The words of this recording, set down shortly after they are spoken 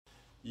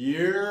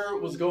Yeah,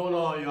 what's going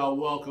on, y'all?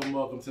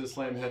 Welcome to the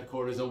Slam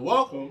headquarters, and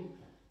welcome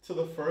to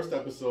the first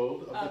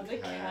episode of the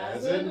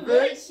Kaz and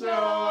Vic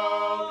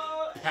Show.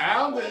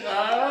 Pound it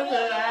up.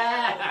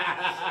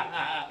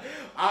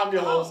 I'm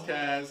your host,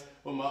 Kaz,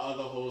 with my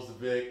other host,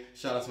 Vic.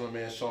 Shout out to my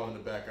man Sean in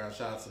the background.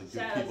 Shout out to the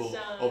good people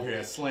over here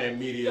at Slam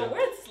Media. Yo, we're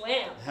at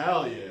Slam.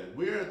 Hell yeah.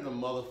 We're in the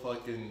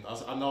motherfucking,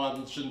 I know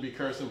I shouldn't be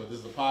cursing, but this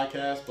is a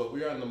podcast, but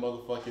we are in the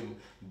motherfucking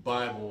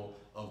Bible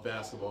of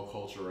basketball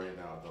culture right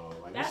now, though.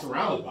 Like, we're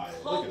surrounded by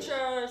it.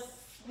 Culture,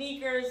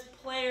 sneakers,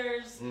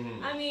 players.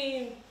 Mm-hmm. I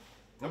mean,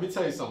 let me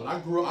tell you something. I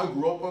grew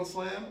up on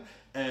Slam,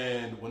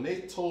 and when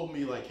they told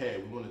me, like,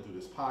 hey, we want to do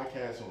this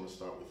podcast, we want to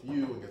start with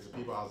you and get some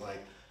people, I was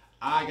like,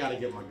 I got to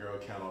get my girl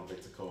Count on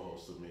Vic to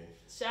co-host with me.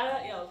 Shout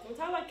out, yo, can we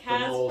talk about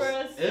Kaz for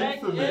a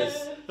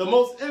second? The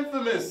most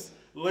infamous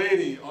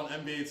lady on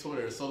NBA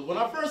Twitter. So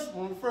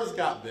when we first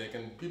got Vic,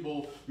 and we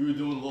were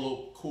doing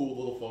cool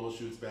little photo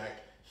shoots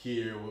back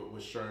here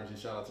with Shermsy.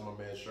 Shout out to my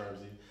man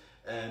Shermsy.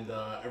 And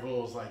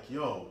everyone was like,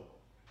 yo,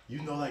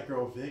 you know that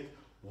girl Vic?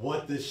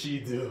 What does she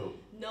do?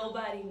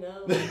 Nobody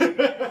knows.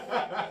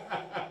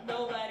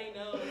 Nobody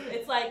knows.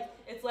 It's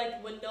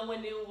like when no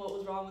one knew what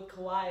was wrong with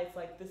Kawhi. It's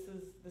like this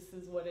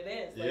is what it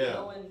is. Like yeah.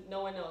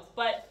 No one knows.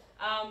 But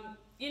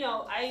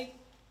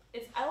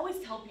I always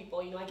tell people,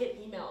 I get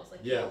emails.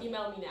 Like, yeah. People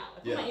email me now. I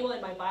put yeah. my email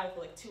in my bio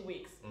for like 2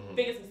 weeks. Mm-hmm.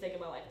 Biggest mistake in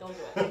my life. Don't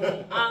do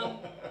it.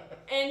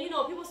 And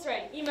people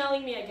start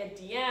emailing me. I get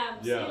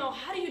DMs. Yeah.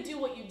 How do you do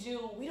what you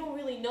do? We don't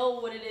really know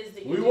what it is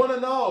that you do. We want to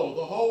know.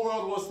 The whole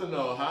world wants to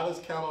know. How does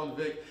Count on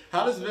Vic?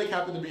 How does Vic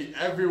happen to be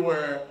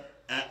everywhere,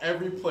 at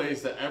every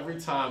place, at every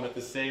time, at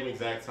the same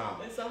exact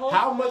time?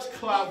 How much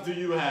clout do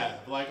you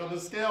have? Like, on the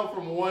scale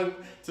from 1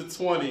 to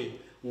 20,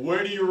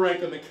 where do you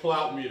rank on the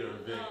clout meter,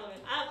 Vic?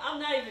 I'm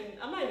not even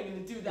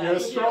gonna do that. You're a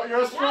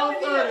strong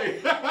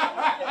 30.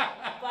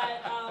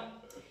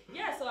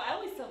 Yeah, so I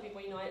always tell people,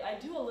 I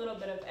do a little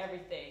bit of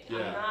everything. Yeah.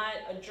 I'm not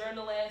a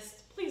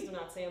journalist. Please do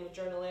not say I'm a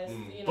journalist.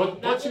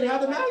 But you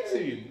had a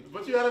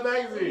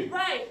magazine.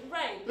 Right.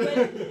 But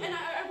and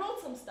I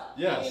wrote some stuff.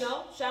 Yes.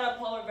 Shout out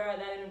Paul Rivera.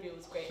 That interview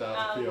was great. Shout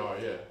out to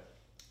PR, yeah.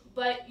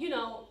 But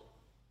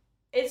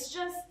it's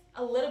just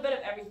a little bit of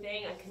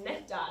everything. I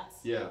connect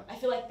dots. Yeah. I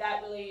feel like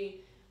that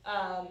really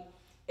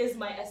is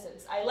my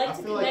essence. I like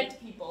to connect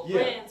people,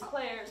 yeah. brands,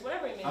 players,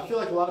 whatever it may be. I feel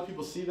like a lot of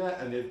people see that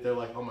and they're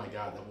like, oh my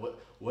God,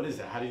 what is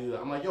that? How do you do that?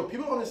 I'm like, yo,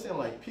 people don't understand,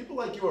 like, people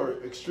like you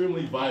are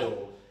extremely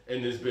vital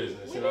in this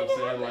business. You know what I'm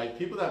saying? Like,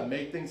 people that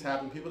make things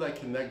happen, people that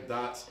connect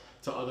dots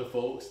to other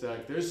folks,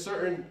 that there's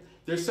certain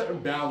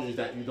boundaries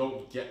that you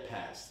don't get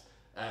past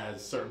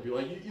as certain people.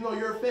 Like,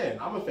 you're a fan.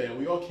 I'm a fan.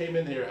 We all came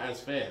in here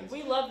as fans.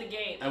 We love the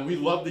game. And we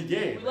love the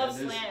game. We love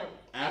Slam.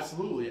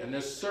 Absolutely. And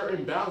there's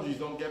certain boundaries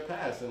don't get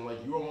past. And,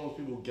 like, you are one of those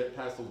people who get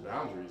past those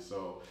boundaries.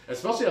 So,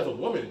 especially as a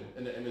woman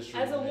in the industry.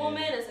 As a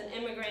woman, as an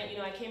immigrant,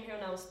 I came here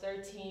when I was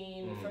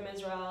 13 from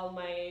Israel.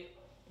 My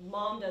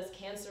mom does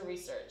cancer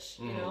research,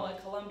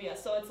 at Columbia.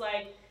 So it's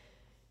like,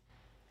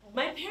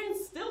 my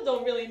parents still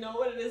don't really know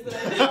what it is that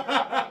I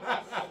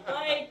do.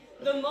 Like,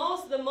 the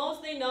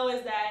most they know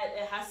is that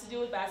it has to do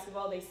with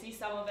basketball. They see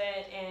some of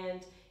it,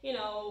 and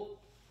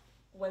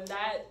when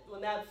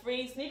that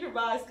free sneaker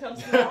box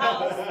comes to the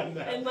house,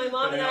 and my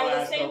mom and I are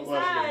the same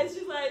size,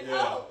 she's like,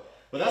 oh.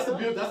 But that's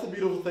the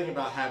beautiful thing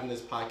about having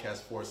this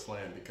podcast for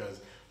Slam,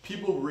 because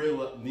people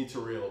need to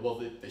realize, well,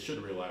 they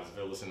should realize if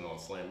they're listening on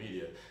Slam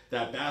Media,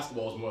 that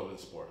basketball is more than a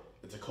sport.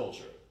 It's a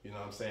culture. You know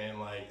what I'm saying?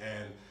 Like,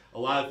 and a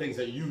lot of things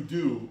that you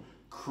do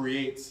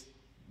creates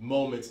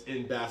moments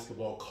in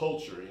basketball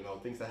culture,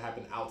 things that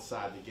happen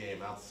outside the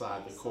game,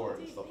 outside the court,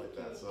 and stuff like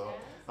that. So,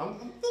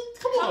 come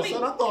on,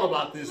 son, I thought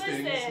about these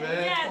things, man.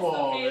 Yes, come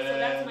on, okay, man. So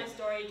that's my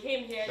story.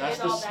 Came here, that's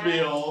did all the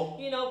spiel.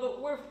 that.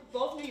 But we're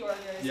both New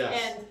Yorkers.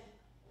 Yes. And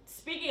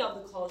speaking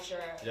of the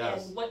culture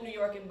yes. and what New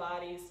York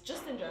embodies,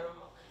 just in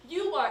general,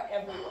 you are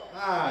everywhere.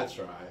 I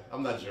try.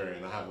 I'm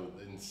Nigerian. I have an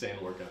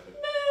insane work ethic.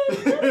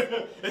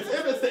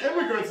 it's the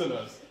immigrants in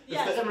us.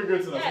 It's the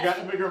immigrants in us. We got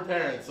immigrant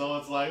parents, so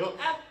it's like,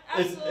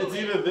 it's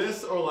either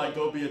this or like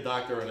go be a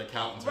doctor or an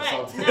accountant or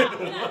something. No,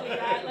 we're not doing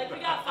that. Like, we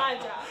got 5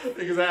 jobs.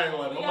 Exactly.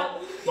 Like,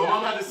 my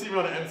mom had to see me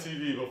on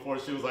MTV before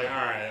she was like, all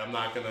right, I'm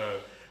not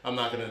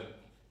gonna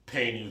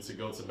paying you to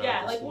go to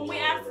medical like school.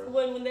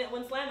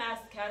 When Slam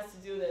asked Kaz to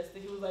do this,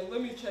 he was like,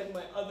 let me check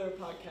my other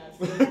podcast.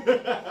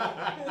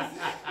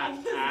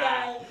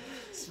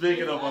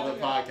 Speaking of other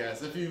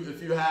podcasts, if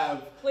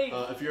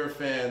you're a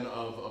fan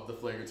of the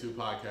Flagrant 2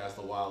 podcast,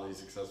 the wildly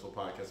successful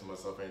podcast of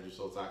myself, Andrew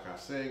Schultz,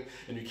 Akash Singh,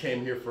 and you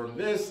came here from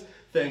this,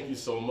 thank you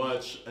so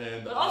much.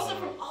 And but also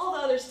from all the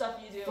other stuff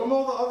you do. From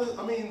all the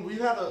other, we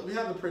had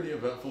a pretty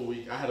eventful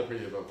week. I had a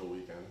pretty eventful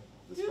weekend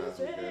this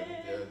past weekend.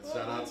 Yeah,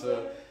 shout out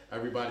to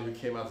everybody who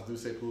came out to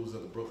Duce Palooza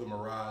at the Brooklyn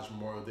Mirage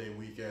Memorial Day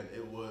weekend.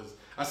 It was,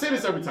 I say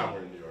this every time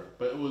we're in New York,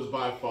 but it was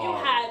by far.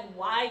 You had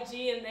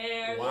YG in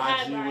there.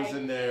 YG was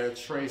in there.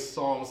 Trey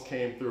Songz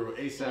came through.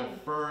 ASAP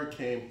Ferg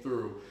came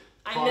through.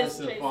 I missed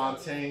Carson Trey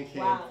Fontaine Songz.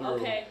 came Wow. through.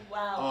 Okay.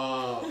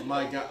 Wow.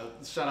 My God,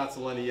 shout out to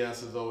Lenny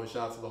S as always.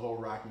 Shout out to the whole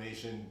Rock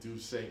Nation,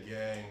 Duce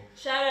gang.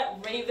 Shout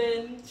out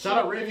Raven. Shout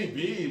out Ravy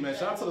B, man.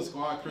 Shout out to the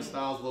squad, Chris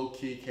Styles, Low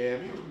Key,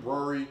 Cam,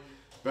 Rory,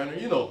 Benner.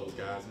 You know those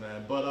guys,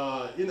 man. But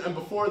and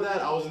before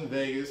that, I was in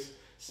Vegas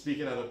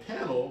speaking at a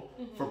panel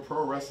for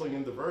Pro Wrestling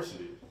and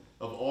Diversity.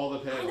 Of all the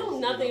panels, I know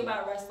nothing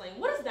about wrestling.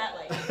 What is that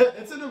like?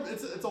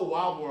 it's a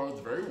wild world. It's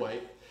very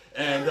white,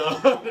 and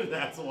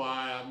that's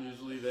why I'm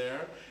usually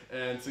there,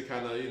 and to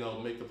kind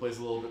of make the place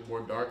a little bit more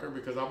darker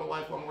because I'm a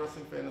lifelong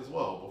wrestling fan as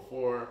well.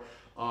 Before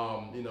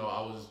I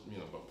was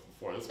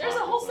before this. There's a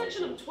whole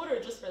section of Twitter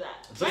just for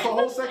that. Just a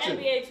whole section.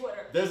 NBA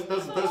Twitter. There's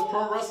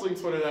pro wrestling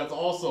Twitter that's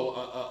also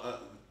a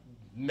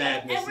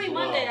madness. Every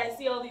Monday I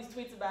see all these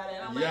tweets about it.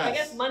 And I'm like, I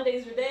guess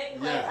Monday's your day.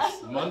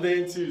 Yes,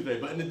 Monday and Tuesday.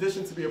 But in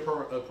addition to be a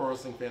pro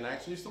wrestling fan, I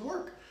actually used to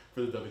work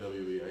for the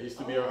WWE. I used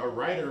to be a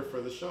writer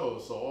for the show.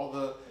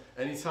 So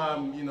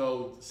anytime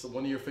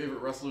one of your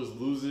favorite wrestlers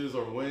loses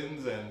or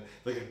wins, and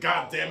like a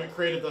goddamn it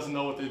creative doesn't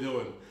know what they're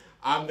doing,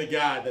 I'm the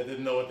guy that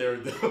didn't know what they were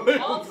doing.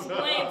 All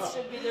complaints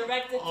should be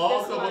directed to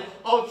this one.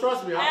 Oh,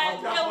 trust me,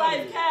 I've got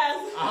plenty.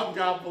 Cast. I've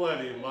got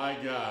plenty. My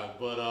God,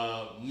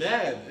 but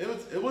man,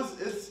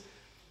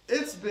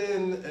 it's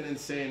been an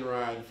insane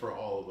ride for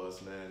all of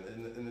us, man.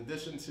 In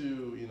addition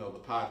to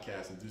the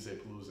podcast and Duce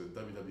Palooza and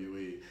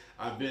WWE,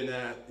 I've been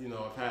at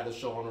I've had a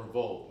show on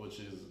Revolt, which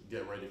is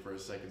getting ready for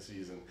its second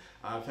season.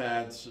 I've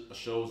had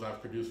shows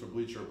I've produced for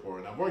Bleacher Report,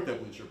 and I've worked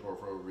at Bleacher Report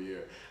for over a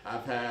year.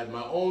 I've had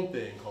my own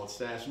thing called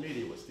Stash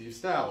Media with Steve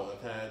Stowell.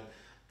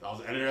 I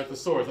was editor at The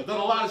Source. I've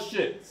done a lot of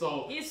shit.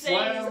 So he's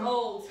saying he's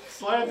old.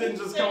 Slam didn't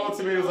just come up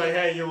to me and was like,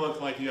 "Hey, you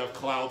look like you have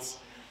clouts.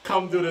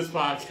 Come do this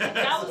podcast."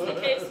 That was the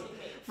case with me.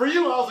 For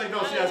you, I was like, no,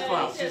 she has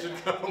clouts. She should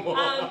come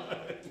on.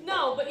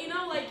 No, but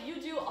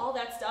you do all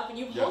that stuff, and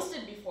you've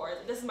hosted before.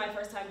 This is my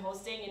first time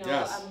hosting.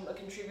 Yes. I'm a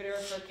contributor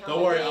for Count.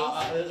 Don't worry,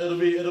 it'll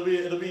be easy.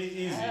 It'll be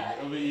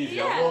easy.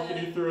 Yeah. I'm walking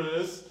you through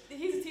this.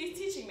 He's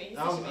teaching me.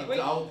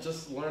 I'll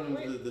just learn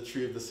the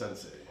tree of the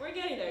sensei. We're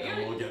getting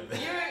there. We'll get there.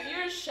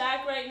 You're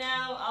Shaq right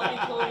now. I'll be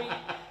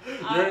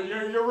Kobe.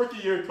 You're rookie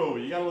year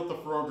Kobe. You gotta let the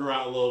fro grow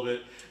out a little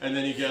bit, and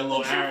then you get a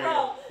little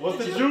area. What's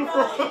the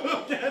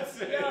Jufro?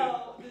 That's it.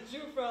 Yo, the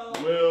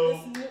Jufro.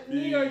 Will New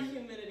York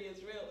humidity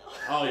is real.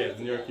 Oh yeah,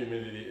 the New York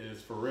humidity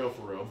is for real.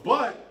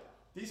 But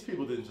these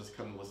people didn't just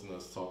come to listen to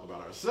us talk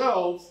about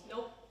ourselves.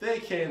 Nope. They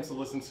came to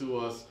listen to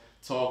us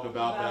talk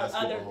about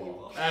basketball. Other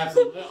people.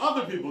 Absolutely.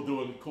 Other people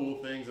doing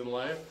cool things in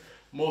life.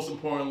 Most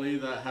importantly,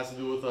 that has to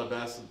do with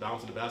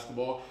bouncing the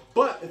basketball.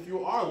 But if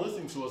you are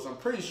listening to us, I'm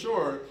pretty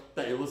sure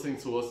that you're listening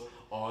to us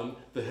on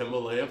the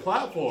Himalaya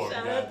platform.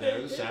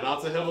 Shout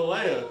out to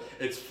Himalaya.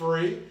 It's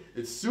free,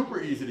 it's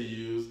super easy to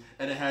use,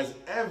 and it has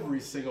every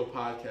single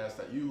podcast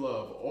that you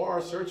love or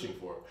are searching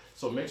for.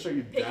 So make sure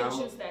you pick and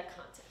choose that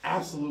content.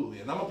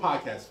 Absolutely, and I'm a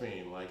podcast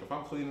fiend. Like if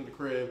I'm cleaning the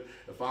crib,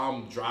 if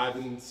I'm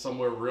driving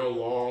somewhere real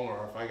long,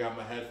 or if I got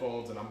my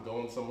headphones and I'm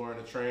going somewhere in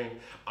a train,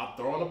 I'll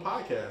throw on a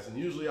podcast. And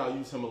usually I'll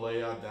use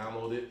Himalaya, I'll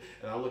download it,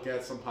 and I'll look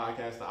at some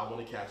podcasts that I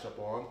want to catch up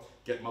on.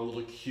 Get my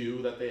little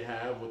queue that they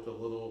have with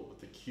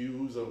the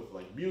cues of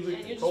like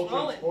music and culture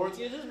and sports.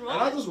 And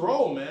I just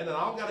roll, man. And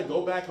I don't gotta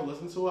go back and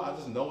listen to it. I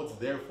just know it's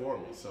there for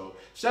me. So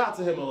shout out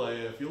to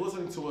Himalaya. If you're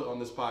listening to it on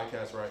this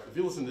podcast, right? If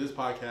you listen to this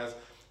podcast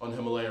on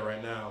Himalaya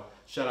right now,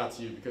 shout out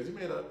to you because you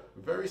made a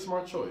very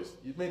smart choice.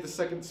 You made the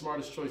second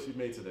smartest choice you've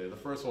made today. The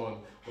first one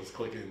was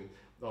clicking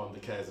on the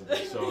Kaz and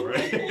Big Show,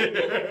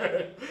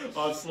 right?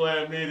 On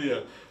Slam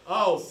Media.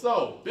 Oh,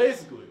 so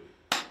basically,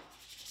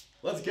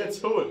 let's get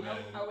to it, man.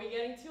 Are we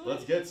getting to it?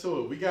 Let's get to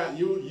it. We got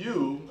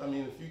you. I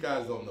mean, if you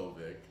guys don't know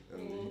Vic,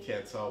 and you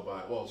can't tell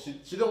by, well,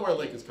 she don't wear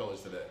Lakers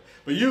colors today,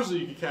 but usually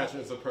you can catch her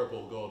in some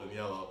purple, gold, and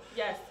yellow.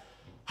 Yes.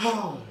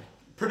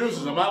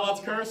 Producers, am I allowed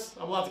to curse?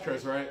 I'm allowed to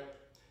curse, right?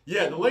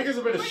 Yeah, the Lakers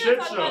have been a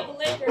shit show. About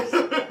the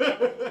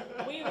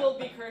Lakers. We will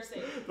be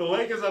cursing. The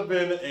Lakers have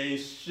been a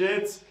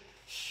shit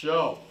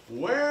show.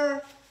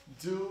 Where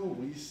do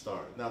we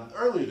start? Now,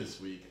 earlier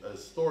this week, a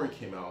story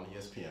came out on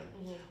ESPN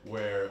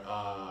where,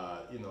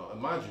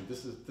 and mind you,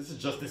 this is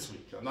just this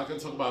week. I'm not going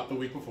to talk about the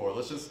week before.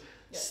 Let's just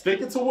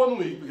stick it to 1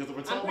 week because if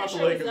we're talking about the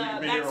Lakers, we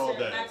can be here all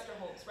day. Baxter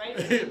Holmes,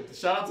 right?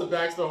 Shout out to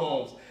Baxter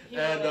Holmes.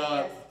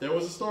 There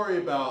was a story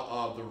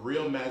about the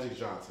real Magic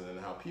Johnson and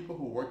how people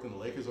who worked in the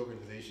Lakers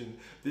organization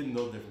didn't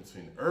know the difference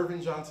between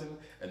Irvin Johnson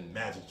and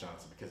Magic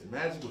Johnson because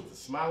Magic was the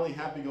smiley,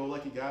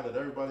 happy-go-lucky guy that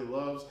everybody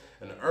loves,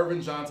 and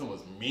Irvin Johnson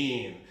was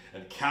mean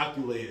and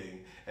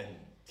calculating and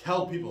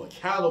held people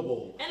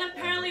accountable. And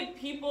apparently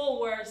people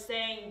were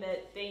saying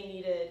that they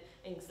needed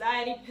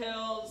anxiety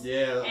pills.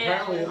 Yeah,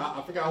 apparently,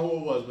 I forgot who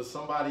it was, but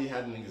somebody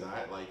had an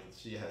anxiety, like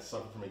she had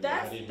suffered from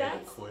anxiety and made her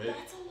quit.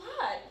 That's a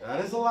lot.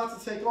 That is a lot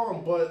to take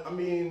on, but I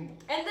mean.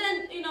 And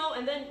then,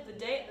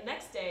 the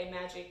next day,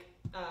 Magic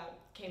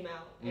came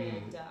out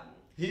and.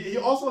 He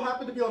also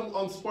happened to be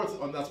on sports,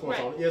 on that sports,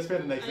 on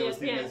ESPN the next day with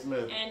Stephen A.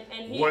 Smith.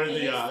 And he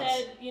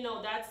said,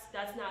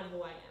 that's not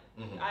who I am.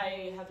 Mm-hmm.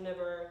 I have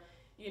never,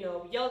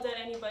 yelled at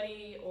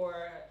anybody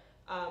or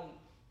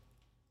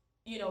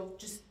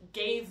just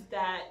gave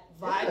that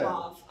vibe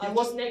off of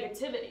just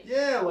negativity.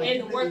 Yeah, like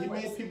in the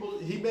workplace.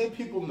 He made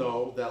people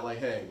know that, like,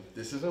 hey,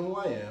 this isn't who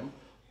I am.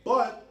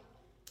 But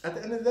at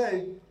the end of the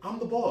day, I'm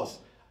the boss.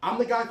 I'm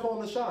the guy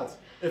calling the shots.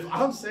 If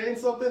I'm saying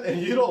something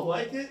and you don't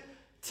like it,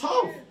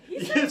 tough.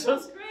 He said some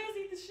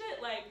crazy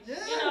shit. Like,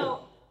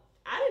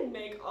 I didn't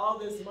make all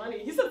this money.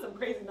 He said some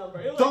crazy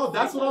number. Dog,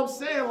 that's what I'm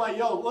saying. Like,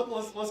 yo,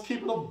 let's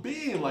keep it a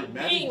being. Like,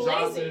 Magic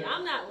Johnson. Lazy.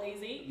 I'm not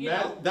lazy.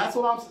 That's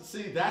what I'm.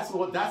 See, that's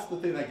the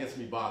thing that gets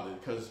me bothered.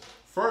 Because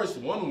first,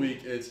 1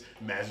 week it's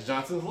Magic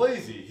Johnson's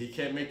lazy. He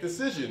can't make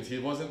decisions. He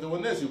wasn't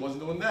doing this. He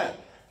wasn't doing that.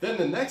 Then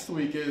the next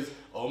week is,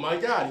 oh my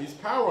God, he's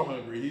power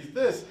hungry. He's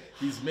this.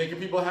 He's making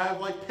people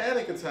have like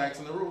panic attacks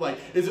in the room. Like,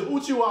 is it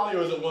Uchiwali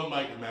or is it one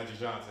mic with Magic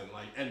Johnson?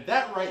 Like, and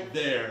that right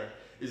there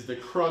is the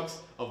crux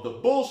of the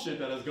bullshit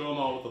that is going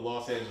on with the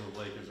Los Angeles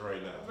Lakers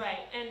right now. Right,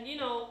 and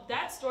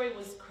that story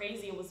was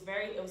crazy. It was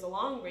a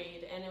long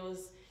read, and it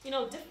was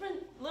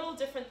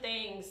different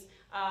things,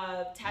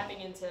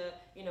 tapping into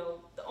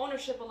the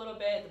ownership a little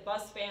bit, the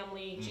Buss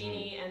family,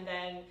 Jeannie, and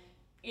then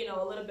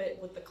a little bit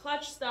with the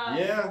clutch stuff.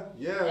 Yeah.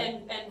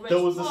 And Rich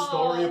there was Paul, a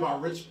story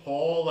about Rich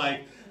Paul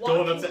like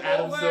going up to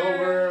Adam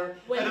Silver.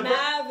 When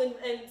Mav and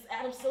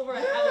Adam Silver are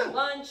having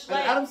lunch. And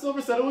Adam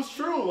Silver said it was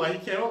true. Like,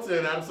 he came up to him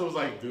and Adam Silver was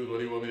like, dude, what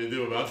do you want me to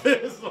do about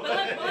this? But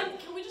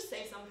can we just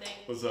say something?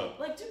 What's up?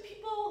 Like, do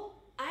people,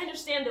 I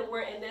understand that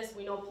we're in this,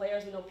 we know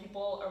players, we know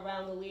people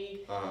around the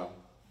league.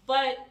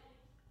 But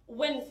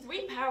when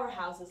three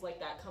powerhouses like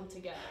that come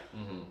together,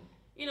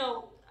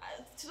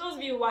 to those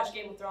of you who watch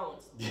Game of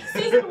Thrones,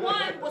 season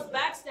 1 was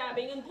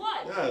backstabbing and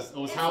blood. Yes, it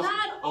was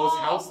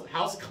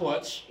House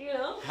Clutch,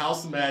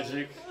 House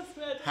Magic,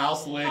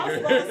 House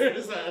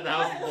Lakers, and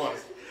House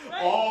Buss,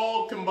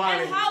 all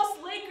combining. And House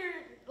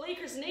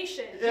Lakers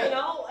Nation,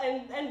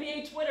 and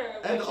NBA Twitter.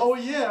 And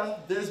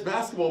there's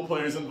basketball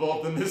players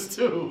involved in this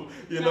too.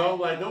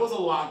 Like, there was a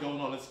lot going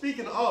on. And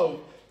speaking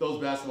of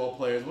those basketball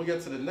players, we'll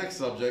get to the next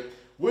subject,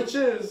 which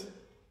is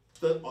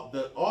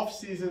the off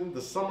season,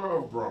 the summer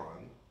of Braun.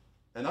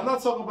 And I'm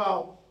not talking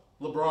about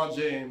LeBron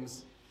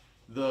James,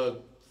 the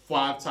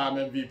 5-time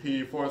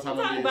MVP, 4-time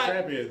NBA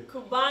champion.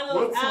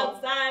 Cubanos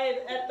outside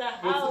at the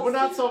house. We're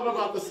not talking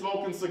about the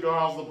smoking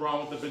cigars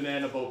LeBron with the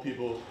banana boat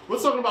people.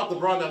 We're talking about the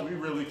Braun that we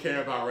really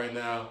care about right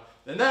now.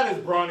 And that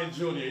is Bronny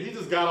Jr. He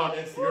just got on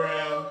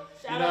Instagram.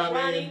 Shout out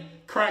what I mean?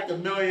 Cracked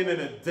 $1 million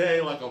in a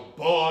day like a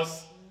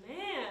boss.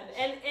 Man,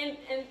 and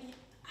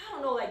I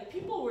don't know, like,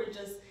 people were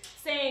just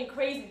saying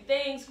crazy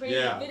things, crazy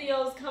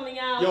videos coming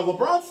out. Yo,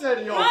 LeBron said,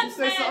 if you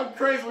say something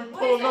crazy, we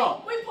pulling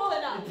up. We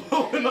pulling up. We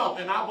pulling up,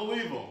 and I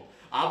believe him.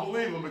 I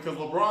believe him because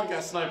LeBron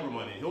got sniper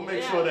money. He'll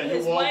make sure that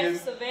you walk in.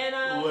 His wife,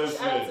 Savannah,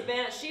 shout out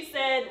Savannah, she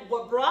said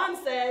what Braun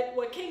said,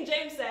 what King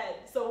James said.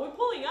 So we're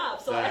pulling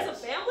up. So as a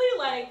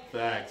family,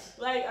 Facts.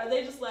 Like, are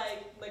they just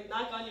like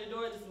knock on your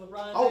door, this is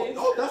LeBron James?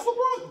 Oh, that's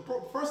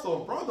LeBron. First of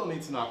all, LeBron don't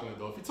need to knock on the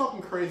door. If you're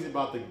talking crazy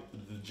about the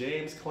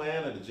James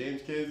clan or the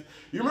James kids,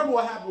 you remember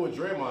what happened with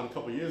Draymond a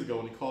couple years ago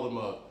when he called him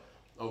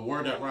a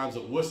word that rhymes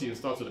with wussy and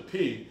starts with a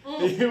P.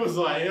 And he was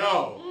like,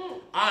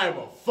 I am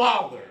a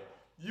father.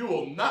 You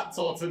will not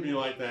talk to me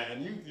like that.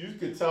 And you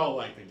could tell,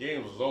 like, the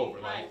game was over.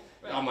 Like,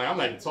 right. I'm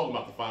not even talking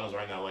about the finals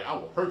right now. Like, I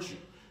will hurt you.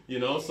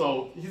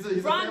 So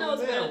he's Bron a knows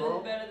man,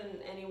 better than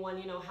anyone,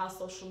 how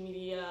social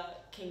media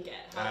can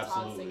get, how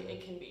toxic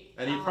it can be.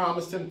 And he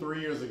promised him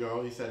 3 years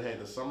ago, he said, hey,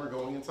 the summer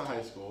going into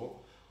high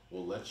school,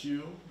 we'll let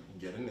you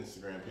get an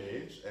Instagram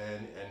page.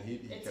 And he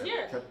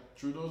kept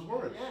true to his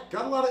word. Yeah.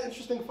 Got a lot of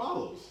interesting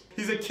follows.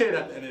 He's a kid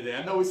at the end of the day.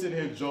 I know he's sitting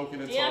here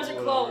joking and talking. DMs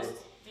are closed.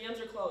 DMs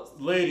are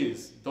closed.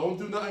 Ladies, don't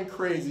do nothing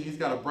crazy. He's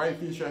got a bright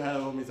future ahead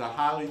of him. He's a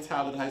highly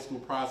talented high school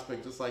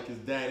prospect, just like his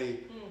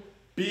daddy.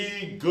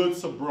 Be good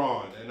to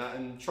Braun.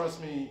 And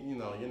trust me,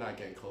 you're not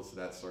getting close to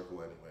that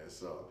circle anyway.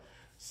 So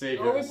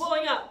we're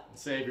pulling up.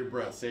 Save your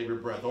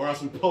breath. Or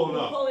else we're pulling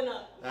up. Pulling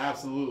up.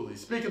 Absolutely.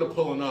 Speaking of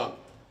pulling up,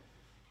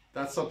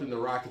 that's something the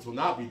Rockets will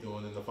not be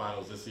doing in the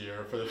finals this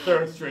year. For the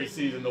third straight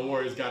season, the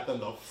Warriors got them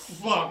the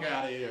fuck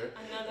out of here.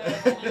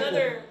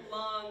 Another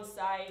long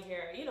sigh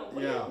here.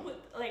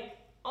 Like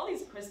all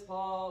these Chris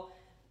Paul.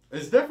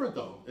 It's different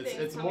though.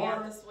 It's coming more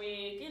out this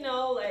week.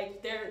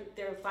 Like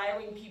they're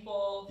firing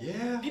people.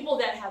 Yeah. People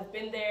that have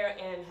been there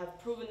and have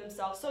proven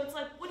themselves. So it's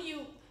like, what do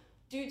you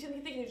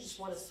think you just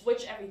want to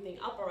switch everything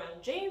up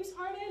around James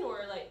Harden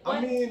or like? What?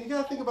 I mean, you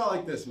gotta think about it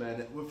like this,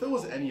 man. If it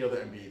was any other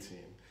NBA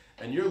team,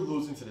 and you're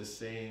losing to the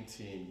same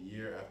team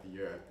year after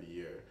year after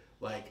year,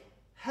 like,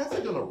 heads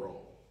are gonna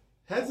roll.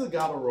 Heads have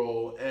gotta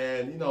roll,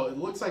 and, it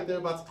looks like they're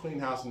about to clean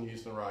house in the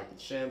Houston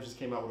Rockets. Shams just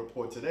came out with a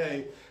report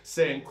today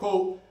saying,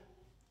 quote,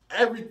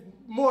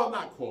 more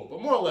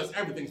or less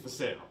everything's for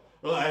sale.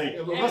 Like,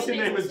 unless your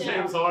name is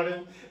James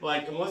Harden,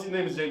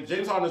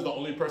 James Harden is the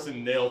only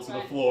person nailed to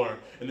the floor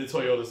in the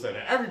Toyota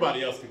Center.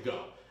 Everybody else could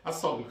go. I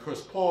was talking Chris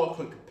Paul,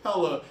 Clint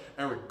Capella,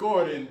 Eric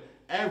Gordon,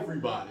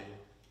 everybody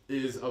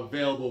is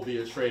available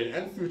via trade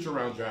and future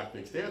round draft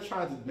picks. They are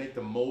trying to make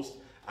the most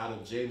out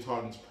of James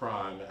Harden's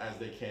prime as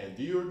they can.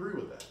 Do you agree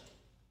with that?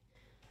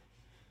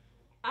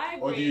 I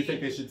agree. Or do you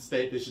think they should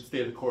stay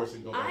the course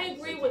and go back? I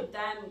agree with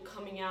them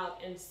coming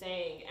out and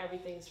saying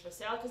everything's for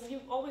sale because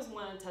you always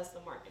want to test the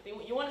market.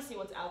 You want to see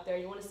what's out there.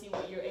 You want to see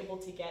what you're able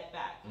to get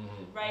back,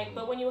 right?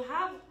 But when you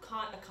have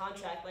a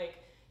contract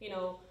like,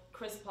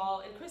 Chris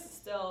Paul, and Chris is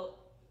still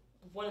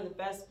one of the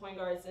best point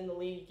guards in the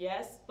league,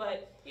 yes,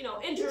 but,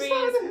 injuries. He's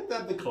starting to hit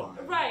that decline.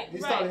 Right,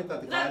 He's starting to hit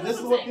that decline. This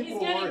is what people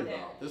were worried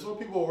about. This is what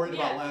people were worried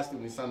about last year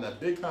when he signed that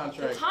big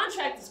contract. The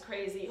contract is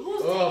crazy.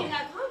 Who's taking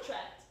that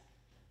contract?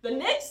 The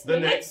Knicks? The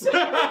Knicks. You're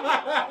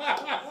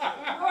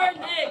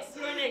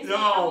Knicks. Yo,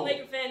 I'm a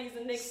Laker fan. He's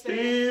a Knicks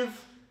fan.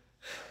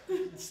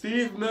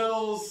 Steve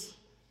Mills,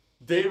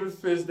 David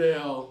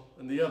Fisdale,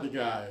 and the other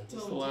guy.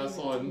 Just the last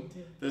one.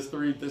 There's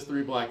three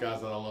black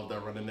guys that I love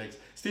that run the Knicks.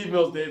 Steve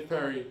Mills,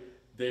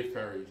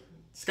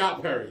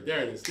 Scott Perry. There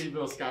it is. Steve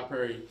Mills, Scott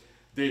Perry,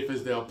 Dave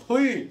Fisdale.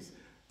 Please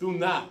do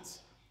not.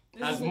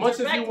 As much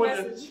as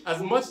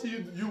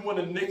you want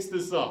to nix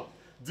this up,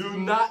 do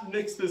not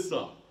nix this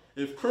up.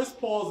 If Chris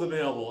Paul's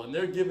available and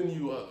they're giving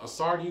you a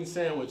sardine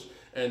sandwich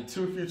and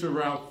 2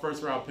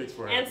 first round picks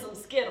for him. And some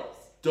Skittles.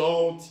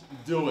 Don't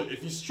do it.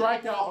 If you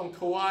strike out on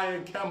Kawhi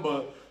and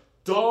Kemba,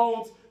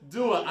 don't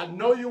do it. I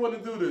know you want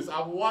to do this.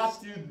 I've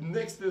watched you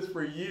nix this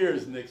for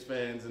years, Knicks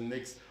fans and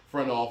Knicks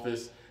front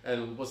office.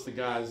 And what's the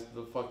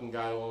fucking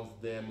guy who owns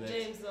the damn Knicks?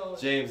 James Dolan.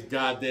 James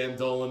goddamn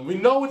Dolan. We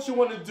know what you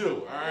want to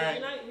do, all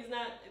right?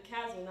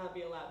 Cavs will not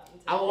be allowed.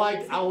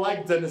 I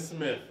like Dennis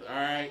Smith, all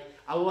right?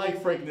 I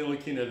like Frank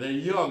Ntilikina. They're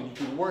young. You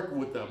can work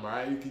with them, all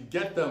right? You can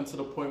get them to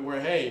the point where,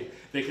 hey,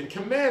 they can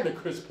command a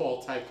Chris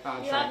Paul type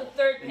contract. You have the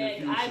third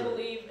pick. I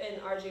believe in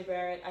RJ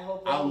Barrett. I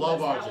hope. I love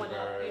RJ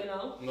Barrett.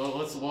 Up, No,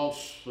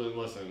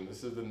 listen.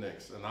 This is the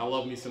Knicks, and I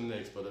love me some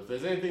Knicks. But if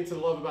there's anything to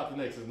love about the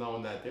Knicks, is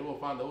knowing that they will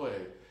find a way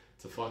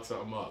to fuck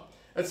something up.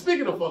 And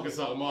speaking of fucking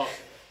something up,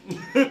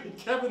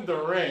 Kevin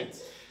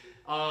Durant.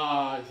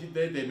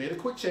 They made a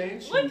quick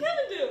change. What did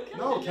Kevin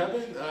do?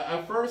 Kevin.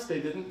 At first they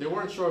didn't. They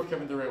weren't sure if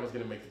Kevin Durant was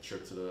going to make the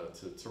trip to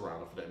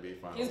Toronto for the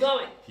NBA Finals. He's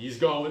going. He's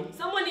going.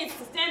 Someone needs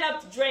to stand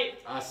up to Drake.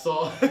 I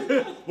saw.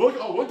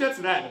 We'll get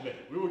to that in a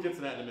minute. We will get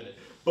to that in a minute.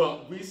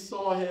 But we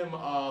saw him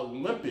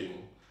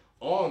limping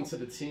on to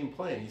the team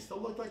plane. He still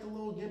looked like a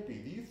little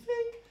gimpy. Do you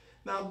think?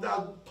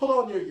 Now put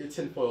on your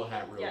tinfoil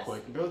hat real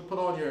quick. Put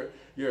on your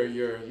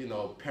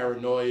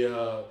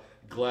paranoia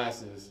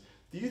glasses.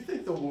 Do you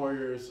think the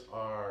Warriors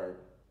are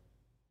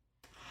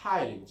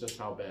hiding just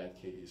how bad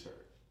KD's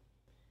hurt?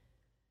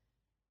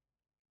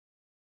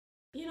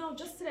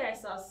 Just today I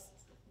saw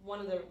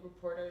one of the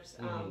reporters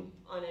on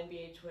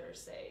NBA Twitter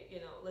say,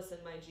 listen,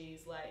 my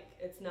G's,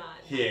 it's not.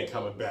 He ain't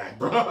coming back,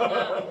 bro.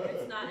 No,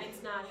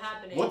 it's not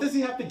happening. What does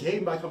he have to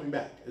gain by coming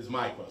back? Is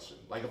my question.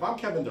 If I'm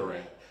Kevin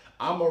Durant,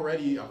 I've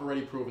already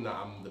proven that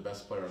I'm the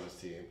best player on this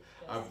team.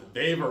 Yes.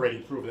 They've already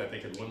proven that they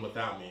could win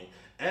without me.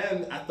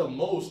 And at the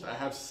most, I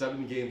have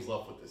 7 games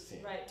left with this team.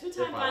 Right,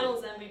 2-time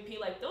Finals MVP.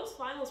 Those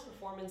Finals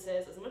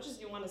performances, as much as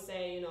you want to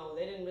say,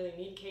 they didn't really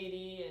need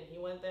KD and he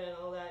went there and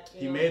all that.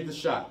 He made the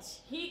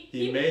shots. He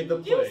made the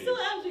plays. He was still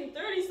averaging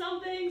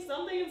 30-something.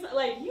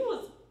 He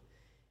was.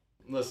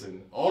 Listen,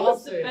 he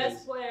was the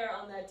best player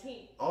on that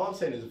team. All I'm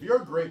saying is, if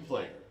you're a great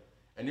player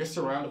and you're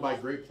surrounded by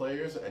great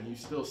players and you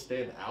still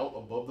stand out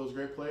above those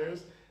great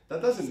players,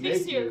 that doesn't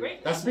make you.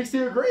 That speaks to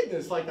your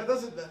greatness. That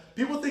doesn't.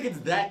 People think it's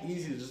that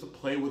easy to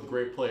play with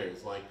great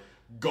players.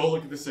 Go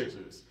look at the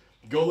Sixers.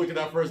 Go look at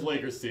that first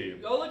Lakers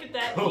team. Go look at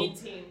that Heat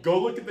team. Go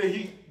look at the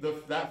Heat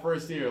that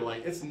first year.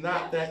 It's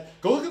not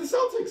that. Go look at the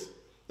Celtics.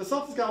 The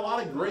Celtics got a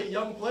lot of great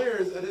young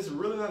players, and it's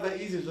really not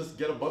that easy to just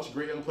get a bunch of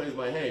great young players.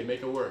 Hey,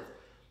 make it work.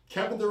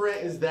 Kevin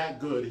Durant is that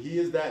good. He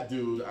is that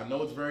dude. I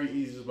know it's very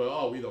easy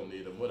to we don't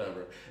need him,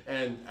 whatever.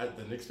 And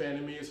the Knicks fan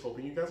in me is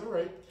hoping you guys are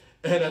right.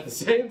 And at the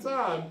same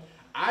time,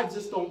 I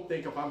just don't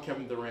think if I'm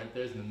Kevin Durant,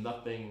 there's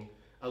nothing.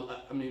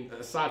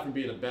 Aside from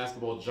being a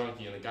basketball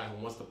junkie and a guy who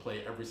wants to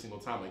play every single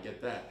time, I get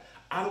that.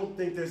 I don't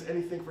think there's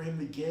anything for him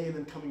to gain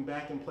in coming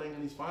back and playing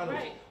in these finals.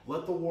 Right.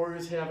 Let the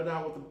Warriors have it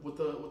out with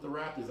the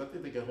Raptors. I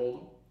think they can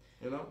hold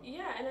them.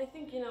 Yeah, and I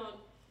think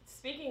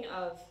speaking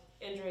of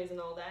injuries and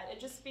all that, it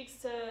just speaks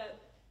to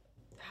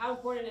how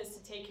important it is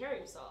to take care of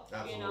yourself.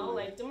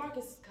 Absolutely.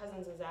 DeMarcus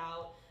Cousins is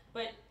out,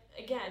 but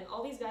again,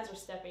 all these guys are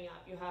stepping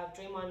up. You have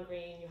Draymond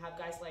Green, you have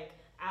guys like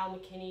Al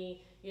McKinney,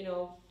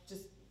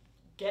 just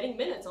getting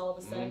minutes all of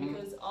a sudden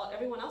because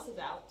everyone else is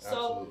out.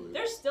 Absolutely. So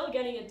they're still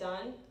getting it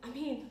done.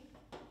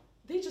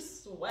 They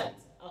just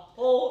swept a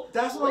whole.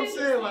 That's what I'm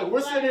saying.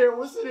 We're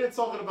sitting here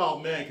talking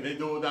about, man, can they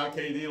do it without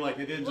KD?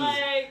 They didn't just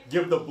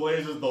give the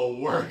Blazers the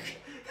work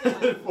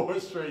in 4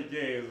 straight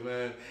games,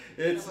 man.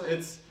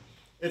 It's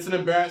an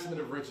embarrassment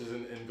of riches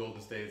in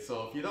Golden State.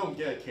 So if you don't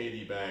get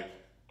KD back,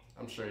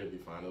 I'm sure you'll be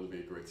fine. It'll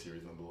be a great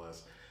series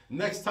nonetheless.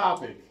 Next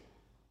topic.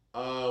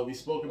 We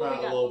spoke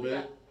about it a little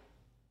bit.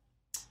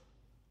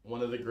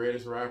 One of the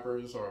greatest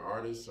rappers or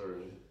artists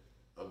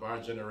of our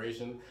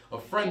generation, a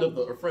friend of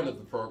the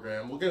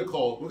program. We're gonna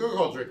call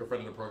Drake a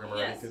friend of the program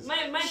already because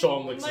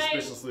Sean looks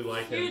suspiciously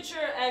like him.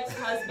 Future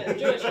ex-husband,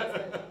 Jewish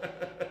husband,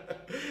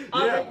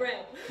 Aubrey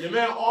Graham. Your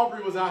man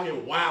Aubrey was out here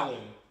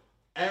wilding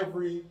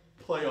every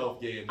playoff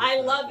game.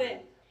 I love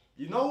it.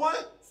 You know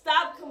what?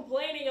 Stop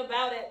complaining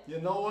about it. You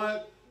know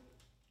what?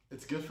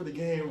 It's good for the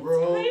game,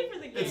 bro. It's great for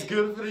the game. It's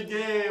good for the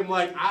game.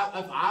 Like, if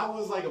I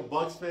was like a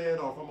Bucks fan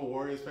or if I'm a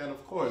Warriors fan,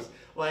 of course.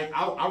 Like,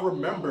 I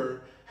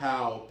remember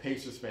how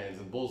Pacers fans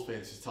and Bulls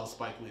fans just tell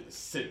Spike Lee to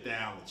sit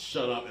down and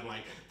shut up, and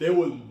like they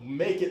would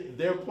make it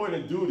their point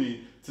of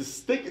duty to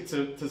stick it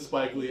to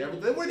Spike Lee.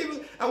 They weren't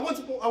even at one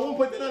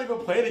point they're not even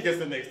playing against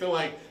the Knicks. They're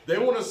like they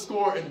want to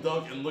score and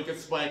dunk and look at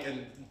Spike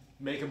and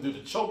make him do the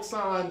choke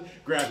sign,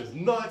 grab his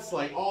nuts,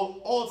 like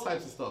all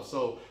types of stuff.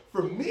 So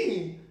for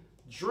me,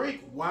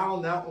 Drake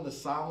wilding out on the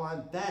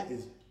sideline, that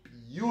is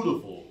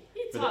beautiful.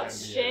 He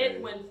talks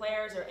shit when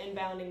players are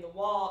inbounding the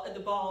ball.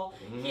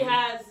 Mm-hmm. He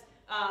has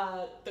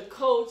the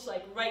coach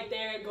like right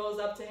there, goes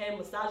up to him,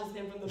 massages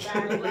him from the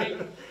back.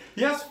 Like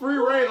he has free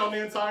reign on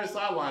the entire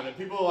sideline, and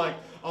people are like,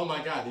 "Oh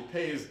my God, he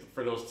pays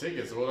for those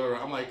tickets or whatever."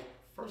 I'm like,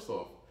 first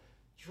off,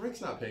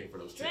 Drake's not paying for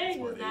those tickets.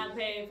 Drake is not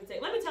paying for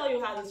tickets. Let me tell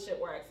you how this shit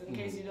works, in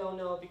case you don't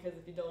know, because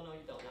if you don't know,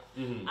 you don't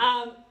know. Mm-hmm.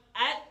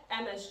 At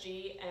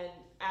MSG and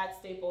at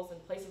Staples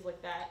and places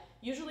like that,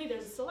 usually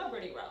there's a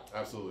celebrity row.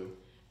 Absolutely.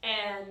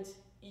 And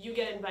you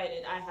get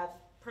invited. I have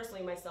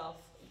personally myself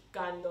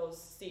gotten those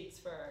seats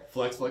for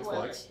flex.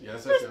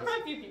 Yes. For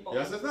a few people.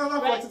 Yes, it's not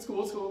flex. It's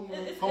cool.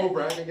 Humble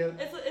brag again.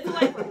 It's a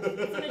life one.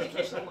 It's an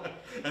educational one.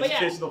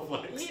 Educational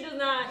flex. He does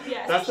not.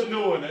 Yes. That's a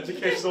new one.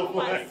 Educational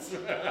flex.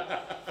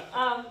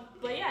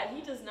 But yeah,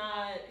 he does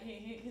not.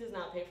 He does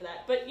not pay for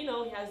that. But you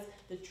know, he has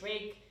the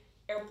Drake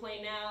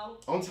airplane now.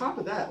 On top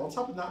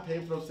of not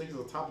paying for those tickets,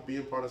 on top of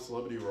being part of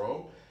Celebrity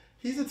Row,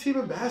 he's a team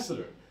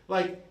ambassador.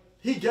 Like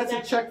he gets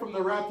a check from the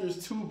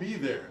Raptors to be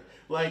there.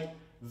 Like.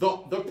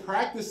 The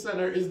practice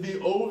center is the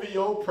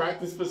OVO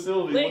practice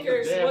facility.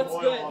 Lakers, what's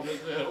good?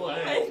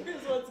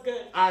 Lakers, what's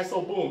good? All right,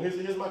 so boom.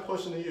 Here's my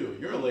question to you.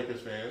 You're a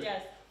Lakers fan.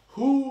 Yes.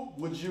 Who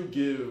would you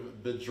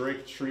give the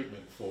Drake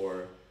treatment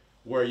for,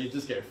 where you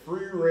just get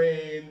free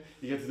reign,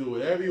 you get to do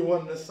whatever you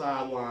want on the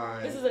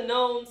sideline? This is a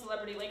known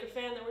celebrity Laker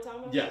fan that we're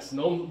talking about. Yes,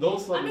 known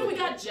celebrity. We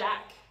got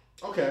Jack.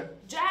 Okay.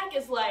 Jack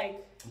is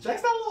like.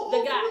 Jack's not a little old,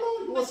 the guy.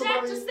 But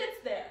Jack just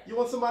sits there. You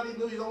want somebody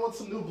new? You don't want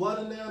some new blood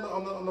in there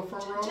on the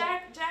front row?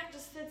 Jack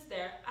just sits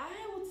there. I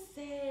would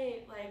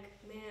say, like,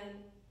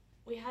 man,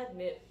 we had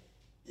Nip.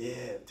 Yeah,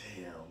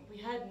 damn. We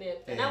had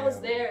Nip. And I was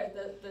there.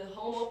 The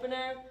home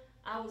opener,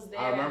 I was there.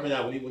 I remember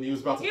that when he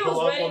was about to pull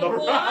up on the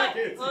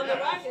Rockets. On the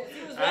Rockets.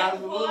 He was ready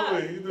to pull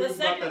up. The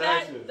second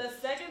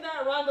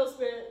that Rondo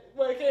Spirit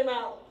came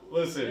out.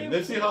 Listen,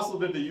 Nipsey Hussle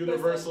did the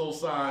universal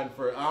sign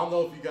for, I don't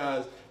know if you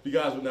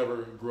guys would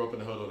never grew up in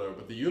the hood or whatever,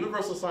 but the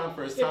universal sign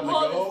for it's time to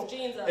go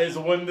is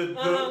when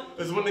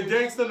the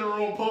gangster in the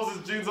room pulls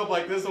his jeans up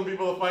like this when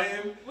people are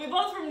fighting. We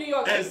both from New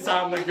York. It's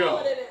time to go.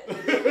 Like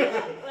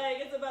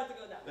it's about to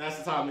go down. That's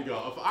the time to go.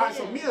 All right,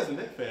 so me as a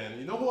Knicks fan,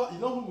 you know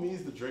who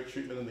needs the Drake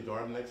treatment in the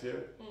Garden next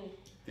year?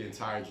 The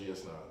entire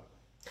GS9.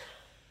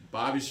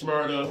 Bobby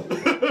Shmurda.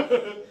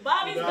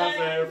 Bobby's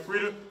back.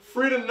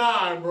 Free to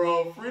 9,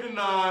 bro. Free to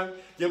 9.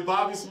 Get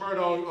Bobby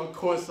Shmurda on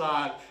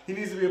courtside. He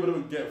needs to be able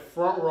to get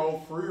front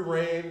row, free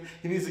reign.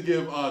 He needs to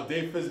give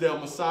Dave Fizdale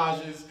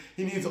massages.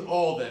 He needs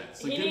all that.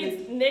 So he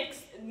needs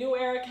Knicks New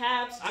Era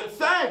caps.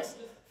 Thanks.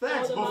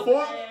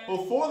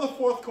 Before the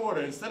fourth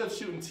quarter, instead of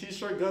shooting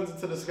t-shirt guns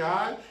into the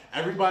sky,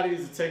 everybody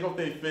needs to take off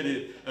their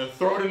fitted and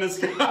throw it in the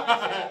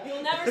sky.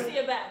 You'll never see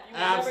it back.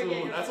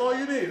 Absolutely. That's all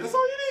you need.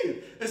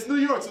 It's New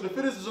York, so the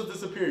fitteds will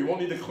just disappear. You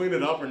won't need to clean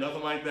it up or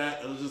nothing like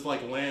that. It'll just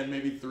like land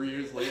maybe 3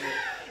 years later.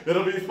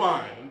 It'll be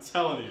fine. I'm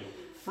telling you.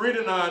 Free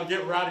to 9,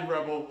 get Rowdy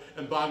Rebel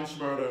and Bobby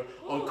Shmurda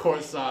on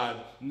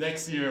courtside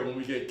next year when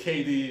we get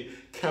KD,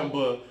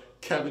 Kemba,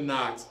 Kevin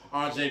Knox,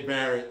 RJ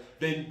Barrett.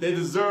 They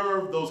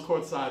deserve those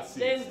courtside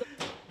seats.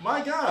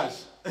 My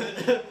gosh,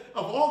 of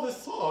all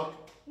this talk,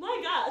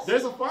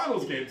 there's a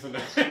finals game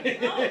tonight.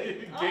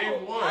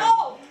 Game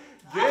one.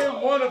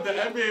 Game one of the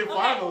NBA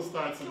Finals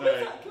starts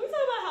tonight. Can we talk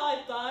about how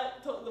I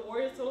thought the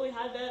Warriors totally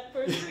had that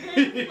first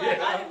game?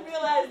 I didn't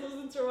realize it was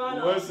in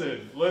Toronto.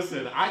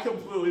 Listen, I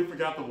completely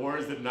forgot the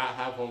Warriors did not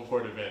have home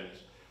court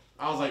advantage.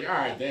 I was like, all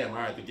right,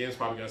 the game's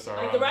probably going to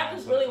start. The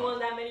Raptors really won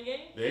that many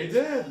games? They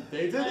did.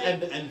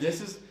 And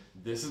this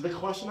is the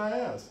question I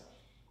asked.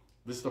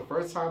 This is the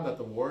first time that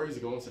the Warriors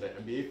are going to the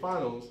NBA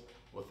Finals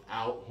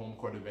without home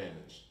court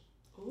advantage.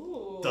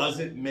 Ooh. Does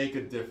it make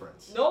a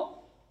difference?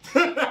 Nope.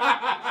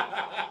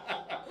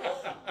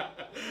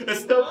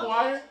 It's still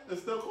quiet.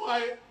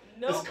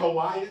 Nope. It's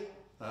quiet.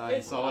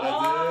 You saw what I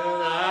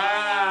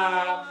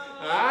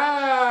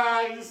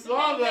did? You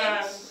saw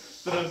that.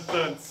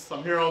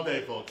 I'm here all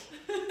day, folks.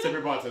 Tip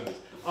your bartenders.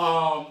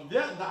 I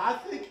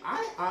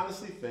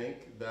honestly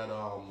think that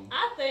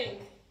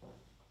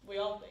we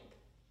all think.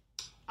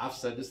 I've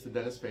said this to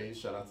Dennis Page.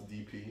 Shout out to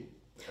DP,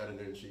 the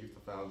editor-in-chief, the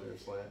founder of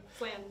Slam.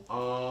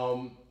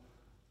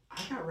 I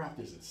got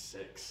Raptors in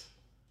 6.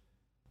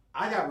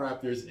 I got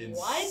Raptors in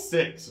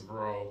 6,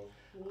 bro.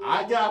 What?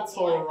 I got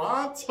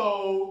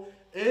Toronto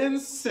in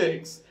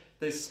 6.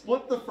 They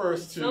split the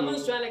first 2.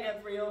 Someone's trying to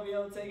get free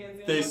OVO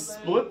tickets. They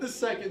split the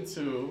second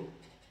 2.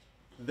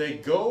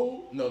 They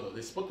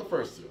split the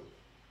first 2,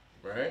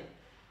 right?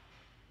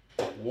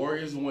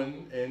 Warriors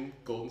win in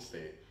Golden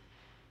State.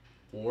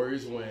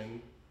 Warriors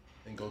win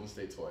in Golden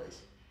State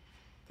twice.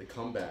 They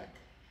come back.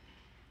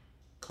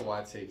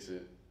 Kawhi takes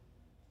it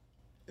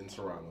in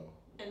Toronto.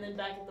 And then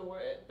back at the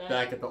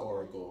Back at the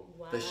Oracle.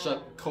 Wow.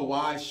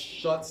 Kawhi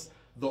shuts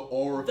the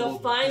Oracle The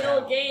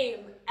final down. game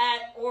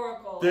at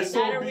Oracle. This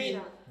that will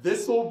arena.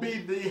 this will be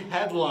the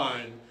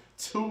headline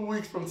 2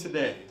 weeks from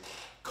today.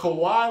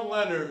 Kawhi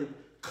Leonard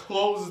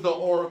closes the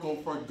Oracle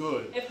for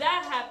good. If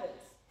that happens.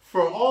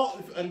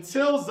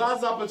 Until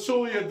Zaza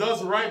Pachulia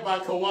does right by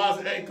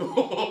Kawhi's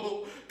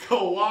ankle,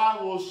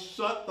 Kawhi will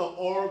shut the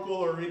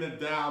Oracle Arena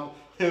down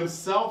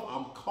himself.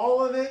 I'm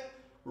calling it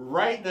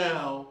right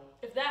now.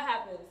 If that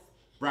happens.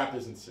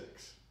 Raptors in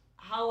 6.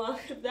 How long,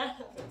 if that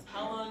happens,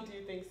 how long do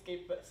you think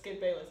Skip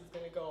Bayless is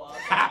going to go off?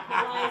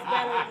 Kawhi is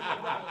better than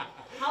LeBron.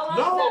 How long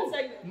is that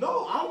segment?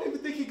 No, I don't even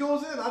think he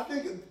goes in. I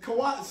think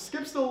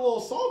Skip's still a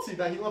little salty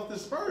that he left the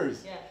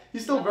Spurs. Yeah.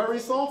 He's still very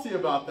salty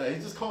about that.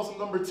 He just calls him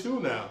number 2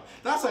 now.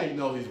 That's how you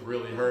know he's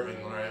really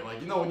hurting, right? Like,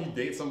 you know when you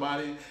date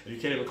somebody and you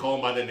can't even call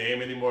him by their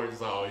name anymore, you're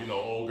just like, oh, you know,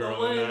 old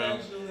girl in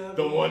there.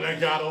 The one that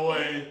got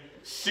away.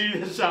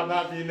 She shall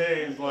not be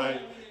named.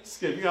 Like,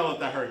 Skip, you gotta let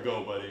that hurt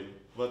go, buddy.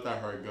 Let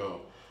that hurt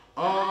go.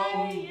 I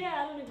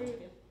don't agree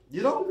with you.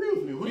 You don't agree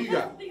with me. Who do you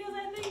got? Because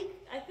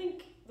I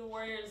think the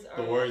Warriors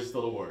are. The Warriors are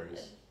still the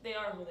Warriors. They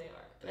are who they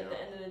are. At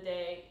the end of the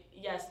day,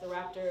 yes, the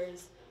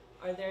Raptors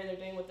are there. They're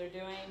doing what they're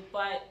doing,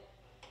 but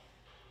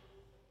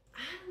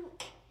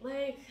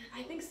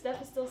I think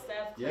Steph is still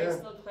Steph. Clay is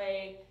still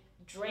Clay.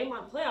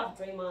 Playoff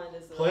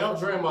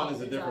Draymond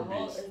is a different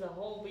beast. Is a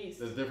whole beast.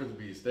 There's a different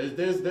beast.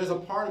 There's a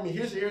part of me.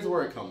 Here's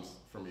where it comes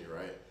for me,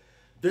 right?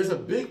 There's a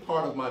big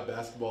part of my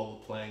basketball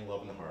playing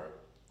love and heart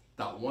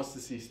that wants to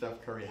see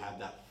Steph Curry have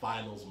that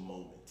finals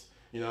moment.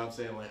 You know what I'm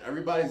saying? Like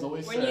everybody's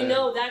always when said, you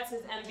know that's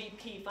his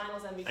MVP,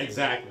 finals MVP.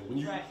 Exactly.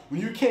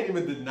 When you can't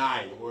even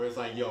deny it, where it's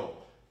like, yo,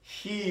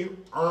 he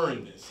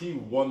earned this. He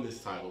won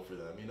this title for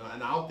them. You know,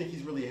 and I don't think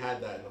he's really had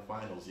that in the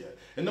finals yet.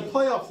 In the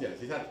playoffs, yes,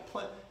 he's had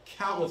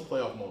countless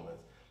playoff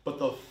moments. But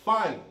the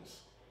finals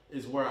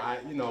is where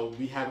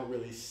we haven't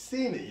really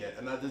seen it yet.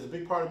 And there's a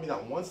big part of me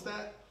that wants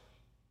that.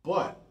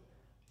 But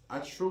I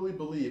truly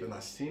believe, and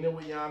I've seen it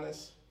with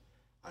Giannis,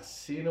 I've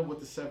seen it with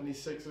the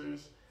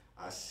 76ers,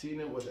 I've seen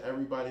it with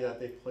everybody that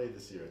they've played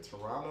this year.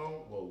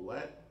 Toronto will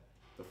let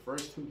the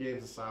first 2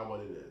 games decide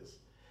what it is.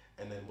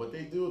 And then what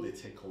they do, they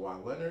take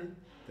Kawhi Leonard,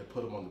 they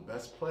put him on the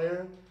best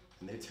player,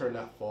 and they turn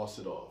that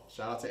faucet off.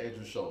 Shout out to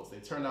Andrew Schultz. They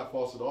turned that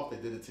faucet off. They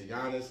did it to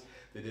Giannis.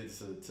 They did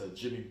it to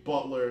Jimmy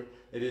Butler.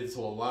 They did it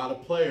to a lot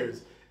of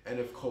players. And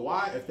if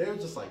they were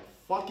just like,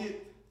 fuck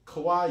it,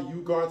 Kawhi,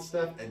 you guard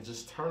Steph, and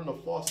just turn the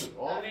faucet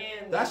off,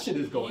 that shit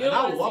is going. And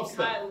I love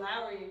Steph. Kyle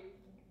Lowry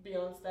be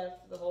on Steph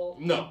the whole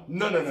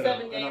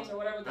 7 games or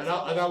whatever. And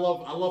I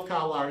love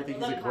Kyle Lowry. I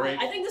think he's a great.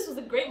 I think this was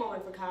a great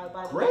moment for Kyle.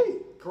 By the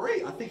way.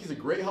 Great. I think he's a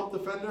great help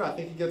defender. I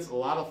think he gets a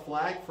lot of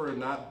flack for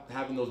not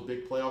having those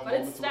big playoff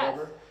moments or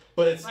whatever.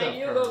 But it's Steph Curry.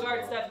 You go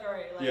guard Steph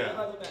Curry.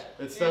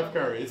 It's Steph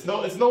Curry. It's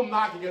no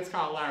knock against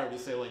Kyle Lowry to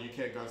say like you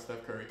can't guard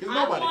Steph Curry because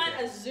nobody can. I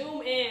want a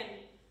zoom in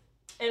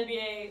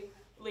NBA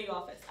league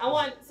office. I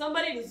want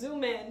somebody to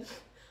zoom in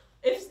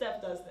if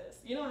Steph does this.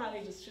 You know how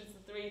he just shoots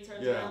the 3,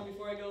 turns around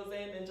before it goes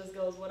in, and just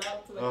goes what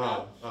up to the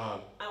crowd?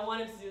 I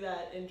want him to do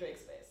that in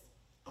Drake's face.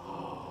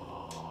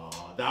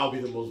 Oh, that would be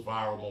the most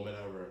viral moment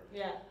ever.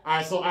 Yeah.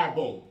 All right,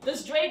 boom.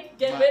 Does Drake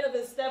get rid of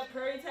his Steph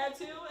Curry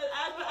tattoo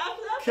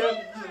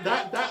after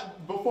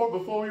that?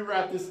 Before we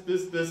wrap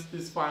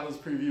this finals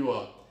preview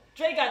up,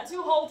 Drake got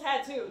 2 whole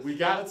tattoos. We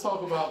gotta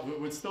talk about.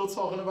 We're still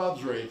talking about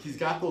Drake. He's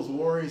got those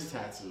Warriors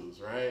tattoos,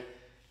 right?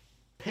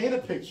 Paint a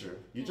picture.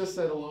 You just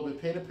said a little bit.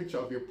 Paint a picture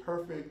of your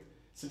perfect.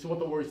 Since you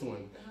want the Warriors to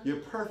win, your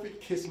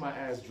perfect kiss my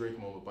ass Drake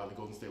moment by the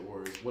Golden State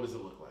Warriors. What does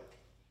it look like?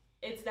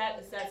 It's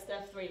that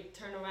Steph 3.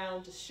 Turn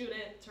around, just shoot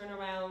it, turn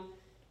around,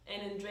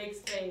 and in Drake's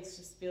face,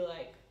 just be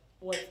like,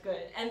 what's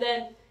good? And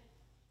then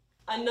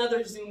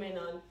another zoom in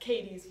on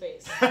KD's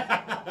face.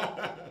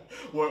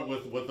 with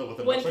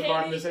the wrestling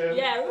bar in his hand?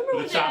 Yeah, remember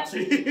with the chopped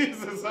cheese?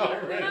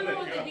 Remember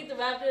when they beat the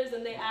Raptors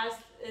and they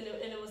asked, and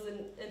it was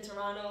in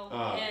Toronto,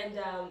 and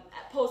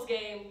at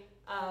post-game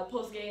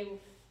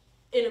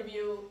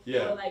interview, they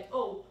were like,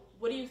 oh,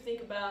 what do you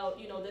think about,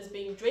 this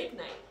being Drake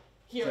night?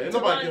 Here so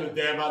nobody give a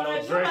damn about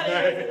no Drake night.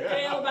 Nobody gives a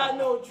damn about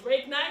no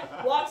Drake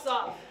night. Walks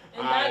off.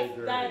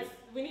 And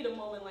we need a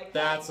moment like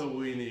that. That's what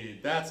we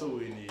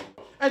need.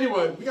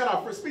 Anyway, we got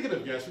our first, speaking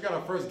of guests, we got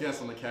our first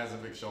guest on the Kaz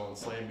and Vic Show on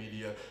Slam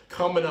Media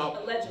coming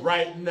up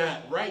right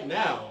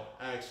now,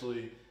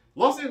 actually.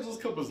 Los Angeles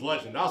Clippers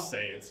legend, I'll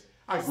say it.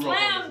 I grew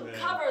up on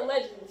this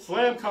man.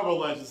 Slam cover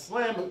legend.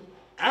 Slam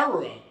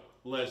era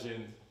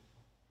legend.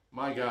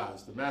 My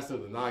gosh, the master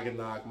of the Noggin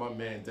Knock, my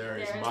man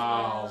Darius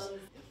Miles.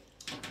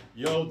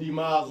 Yo, D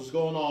Miles, what's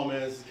going on,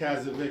 man? This is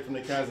Kaz and Vic from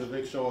the Kaz and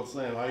Vic Show on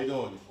Slam. How you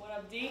doing? What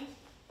up, D?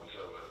 What's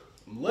up,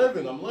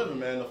 man? I'm living,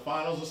 man. The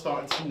finals are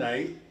starting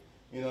tonight.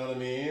 You know what I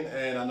mean?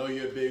 And I know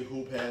you're a big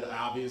hoop head,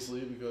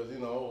 obviously, because,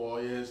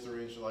 all your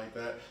history and shit like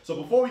that. So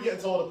before we get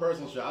into all the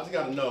personal shit, I just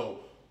got to know,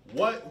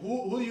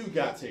 who do you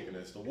got taking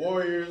this? The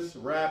Warriors,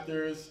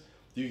 Raptors,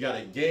 Do you got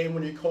a game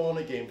when you're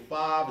calling it? Game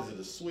 5? Is it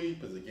a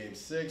sweep? Is it game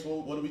 6?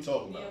 What are we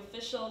talking about? The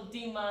official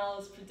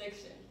D-Miles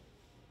prediction.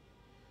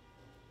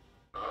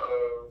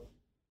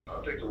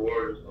 I think the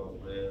Warriors gonna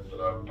win, but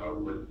I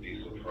wouldn't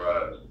be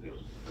surprised if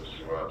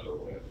Toronto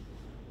wins.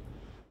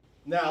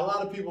 Now, a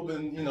lot of people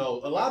been,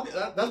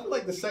 that's been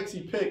like the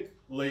sexy pick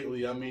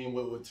lately. I mean,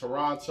 with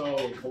Toronto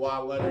and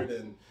Kawhi Leonard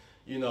and,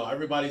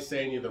 everybody's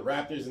saying either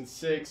Raptors in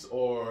 6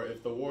 or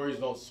if the Warriors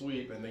don't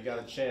sweep and they got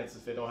a chance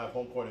if they don't have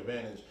home court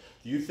advantage.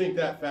 Do you think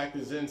that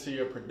factors into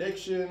your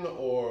prediction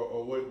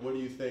or what do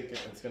you think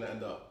it's going to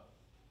end up?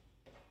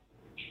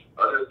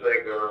 I just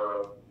think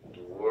the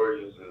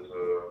Warriors is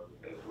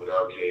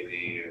without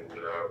KD and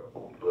without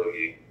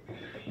Boogie,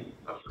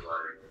 I feel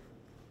like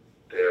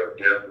they're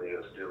definitely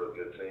still a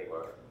good team.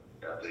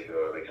 I think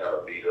they kind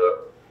of beat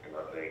up, and I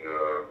think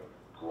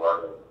Kawhi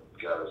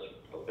got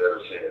a better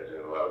chance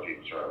than a lot of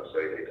people trying to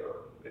say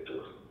they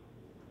do.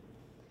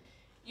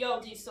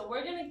 Yo, D, so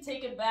we're going to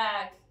take it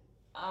back.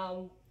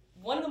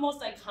 One of the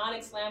most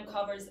iconic Slam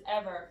covers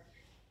ever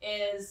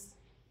is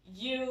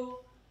you,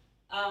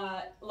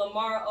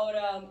 Lamar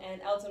Odom,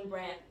 and Elton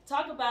Brand.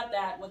 Talk about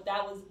that. What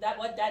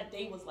that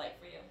day was like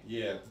for you.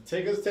 Yeah,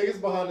 take us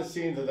behind the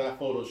scenes of that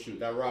photo shoot,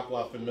 that Rock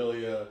La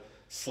Familia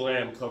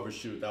Slam cover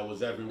shoot that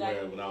was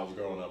everywhere when I was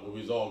growing up. When we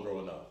was all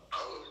growing up.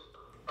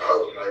 I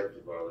was hyped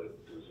about it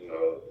because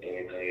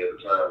anything at the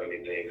time,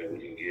 anything that we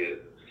can get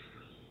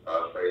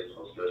our face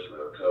on, especially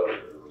our cover,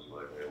 it was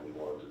like, man, we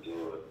wanted to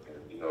do it.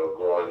 And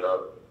growing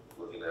up,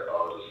 looking at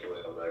all the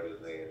Slam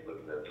magazines,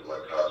 looking at the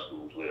high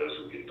school players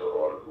who get the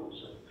articles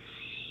and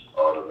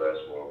all the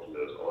basketball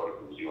players'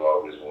 articles, you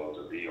always wanted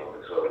to be on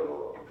the cover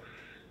or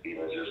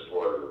even just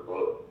part of the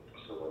book.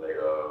 So when they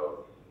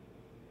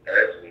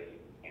asked me,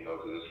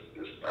 because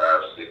it's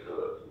 5 stick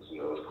ups,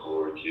 it's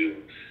Corey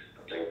Q.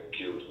 I think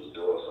Q was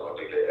doing something. I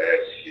think they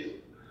asked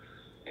Q,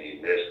 and he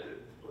missed it.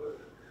 But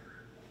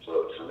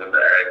for them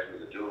to ask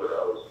me to do it,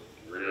 I was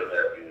real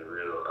happy and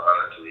real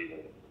honored to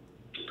even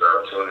get the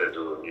opportunity to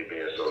do it. Me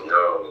being so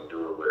young and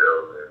do it with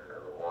Elton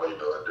and Lamar, it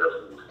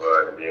definitely was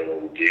fun. And then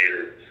when we did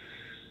it,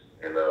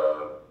 and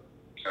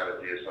kind of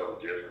did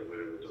something different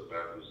with the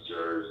Memphis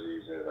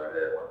jerseys, and I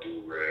had my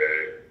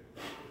do-rag,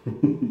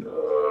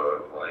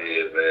 my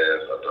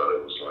headbands. I thought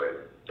it was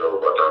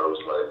dope. I thought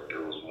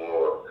it was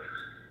more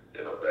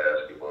than a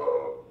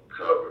basketball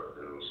cover.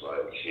 It was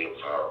like hip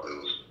hop. It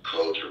was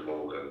culture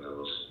moving. It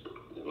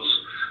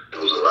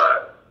was a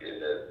lot in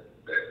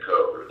that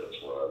cover. That's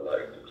why I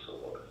liked it so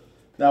much.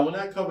 Now, when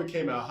that cover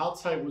came out, how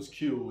tight was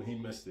Q when he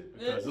missed it?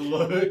 Because it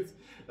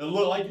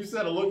looked like you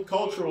said, it looked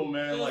cultural,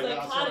 man. Like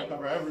I saw the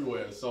cover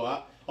everywhere. So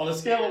on a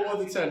scale of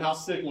 1 to 10, how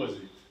sick was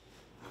he?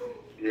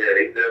 Yeah,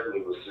 he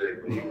definitely was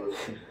sick. But he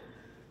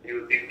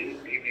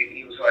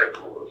was hype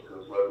for us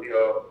because we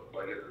all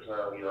at the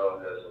time we all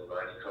had some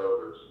nice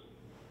covers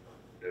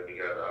that we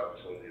got the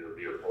opportunity to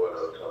be a part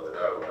of coming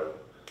out.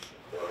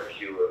 One of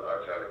Q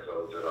iconic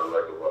covers that I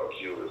like about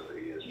Q is the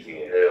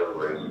ESPN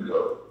Hellraiser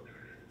cover.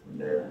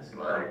 Yeah,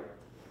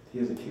 he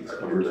has a kick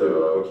cover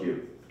too.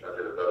 Q. I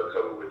did another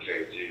cover with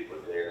KG,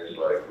 but then it's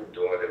like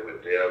doing it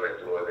with them and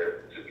doing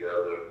it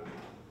together,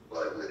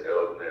 like with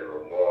Elton and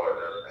Lamar.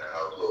 That's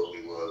how close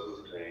we was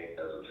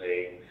as a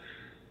team.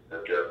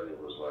 That definitely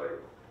was like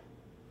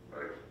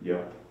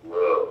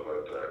love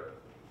like that.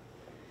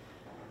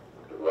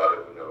 A lot of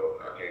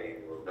I can't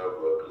even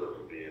remember a clip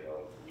of being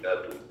on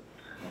nothing.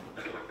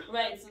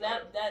 Right. So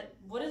that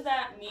what does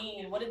that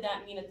mean? What did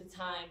that mean at the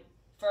time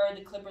for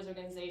the Clippers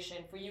organization,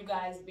 for you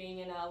guys being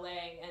in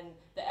LA and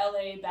the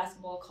LA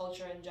basketball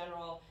culture in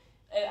general?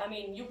 I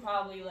mean, you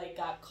probably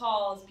got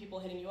calls, people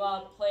hitting you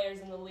up, players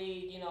in the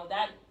league.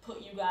 That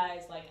put you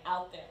guys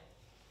out there.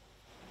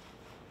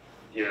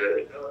 Yeah,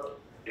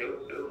 it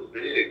was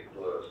big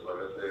for us. Like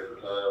I said at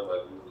the time,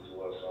 we was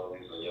doing some of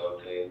these young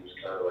teams,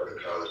 kind of like a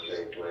college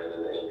team playing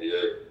in the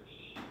NBA,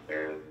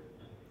 and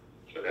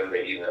for them to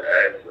even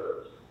ask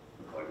us,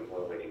 we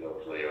weren't making no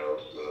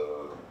playoffs.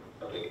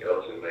 I think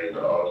Elton made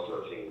the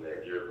All-Star team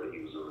that year, but he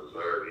was a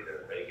reserve. He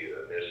didn't make it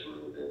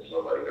initially, and then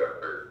somebody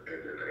got hurt,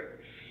 and then they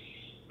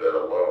let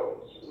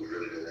alone. So we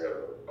really didn't have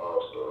an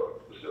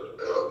All-Star except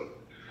for Elton.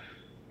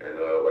 And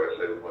like I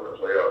said, we won the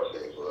playoff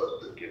team. For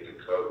us to get the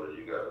cover,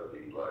 you got to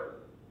be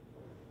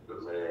the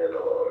man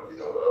or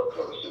the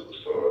upcoming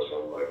superstar or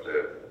something like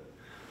that.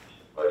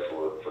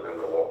 For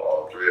them to want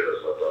all 3 of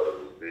us, I thought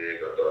it was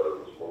big. I thought it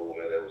was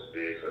moving. It was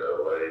big for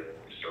LA. It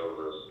showed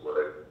us what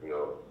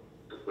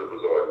the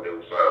Clippers are a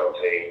newfound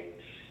team,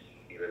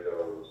 even though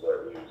it was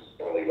we was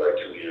only 2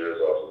 years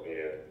off of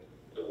being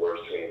the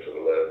worst team for the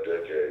last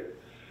decade.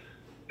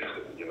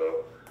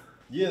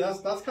 Yeah,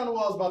 that's kind of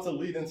what I was about to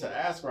lead into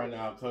ask right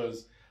now,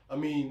 because I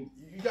mean,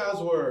 you guys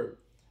were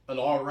an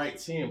all right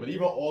team, but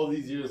even all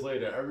these years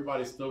later,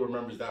 everybody still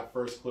remembers that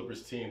first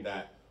Clippers team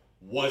that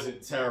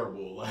wasn't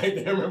terrible.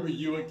 They remember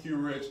you and Q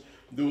Rich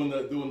doing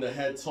the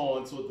head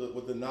taunts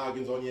with the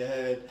noggins on your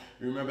head.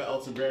 You remember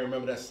Elton Brand,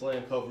 remember that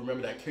slam cover,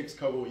 remember that kicks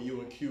cover with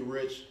you and Q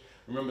Rich,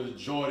 remember the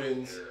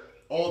Jordans,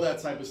 all that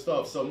type of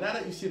stuff. So now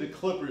that you see the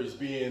Clippers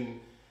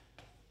being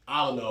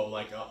I don't know,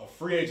 like a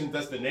free agent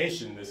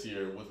destination this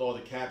year with all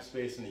the cap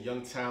space and the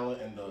young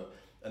talent and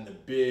the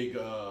big,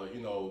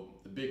 the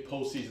big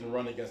postseason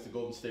run against the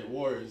Golden State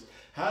Warriors.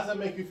 How does that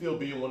make you feel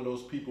being one of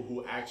those people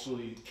who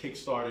actually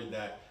kickstarted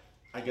that,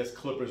 I guess,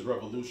 Clippers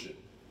revolution?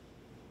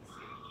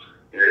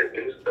 Yeah,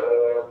 it's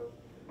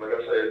like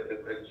I said,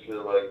 it makes me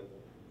feel like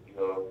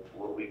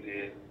what we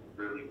did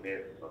really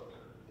meant something.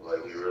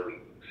 Like we really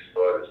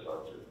started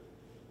something,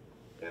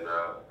 and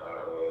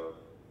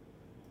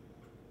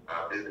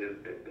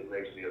it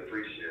makes me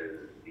appreciate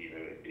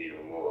it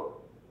even more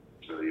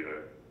to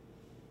even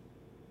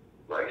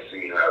like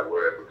see how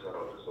we're able to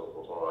come to so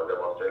far. I got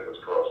my fingers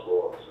crossed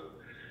for them to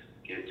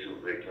get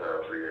 2 big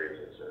time free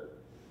agents,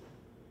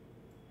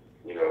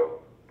 and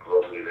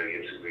hopefully they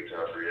get 2 big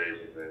time free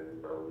agents,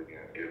 and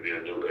it'll be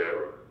a new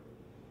era.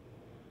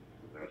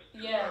 That's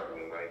Yeah.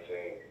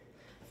 2019.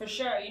 For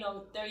sure,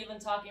 they're even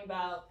talking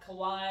about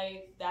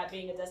Kawhi, that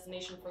being a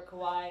destination for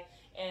Kawhi,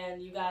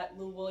 and you got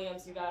Lou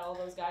Williams, you got all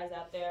those guys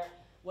out there.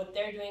 What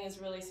they're doing is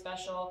really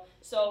special.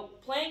 So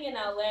playing in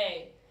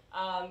LA,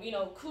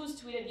 Kuz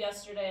tweeted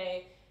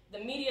yesterday, the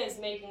media is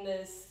making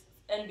this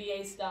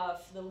NBA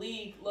stuff, the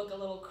league, look a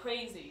little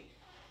crazy.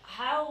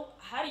 How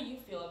do you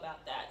feel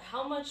about that?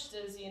 How much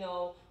does,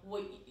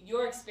 what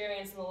your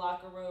experience in the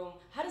locker room,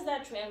 how does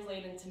that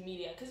translate into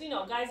media? Because,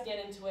 guys get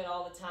into it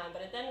all the time,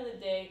 but at the end of the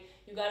day,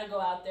 you got to go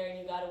out there and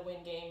you got to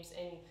win games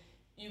and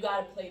you got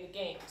to play the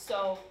game.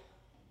 So,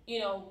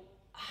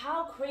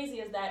 how crazy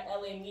is that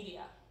LA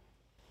media?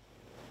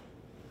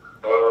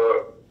 I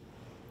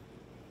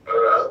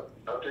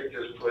think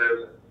there's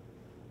players.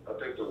 I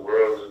think the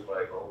world is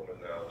like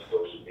open now.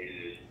 Social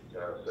media, you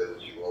kind of say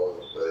what you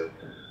want to say.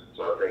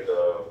 So I think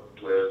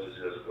players are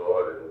just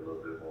guarded a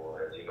little bit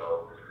more. And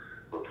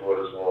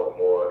reporters want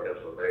more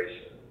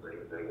information.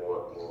 They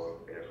want more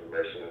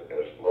information,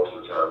 and most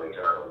of the time they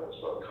kind of want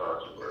some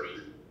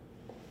controversy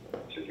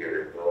to get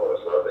it going.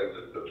 So I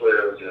think the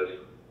players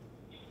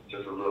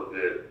just a little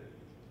bit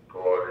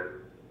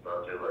guarded.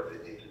 I feel like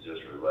they need to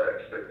just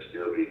relax. They can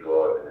still be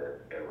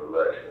guarded and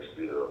relax and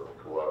still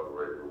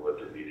cooperate with what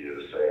the media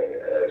is saying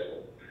and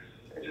asking,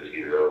 and just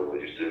get it over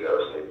with. You still got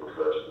to stay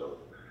professional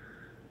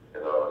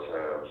at all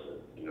times. And,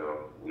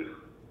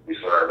 we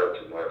signed up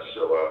to not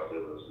show our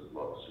feelings as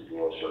much. So you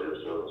want to show your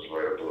feelings,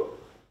 write a book.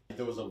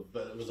 There was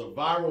a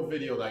viral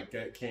video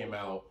that came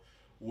out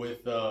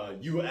with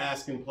you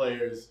asking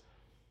players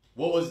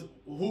who was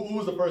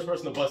the first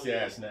person to bust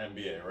their ass in the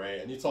NBA, right?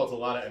 And you talked to a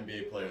lot of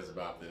NBA players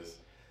about this.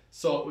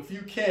 So if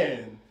you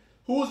can,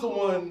 who was the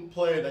one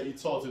player that you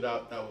talked to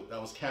that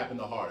was capping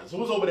the hardest? Who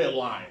was over there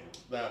lying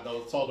that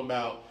was talking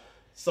about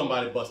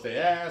somebody bust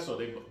their ass or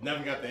they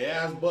never got their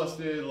ass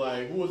busted?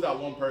 Like, who was that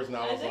one person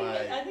that was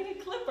I think a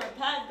Clipper,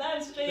 Pat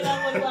Bev, straight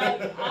up was like,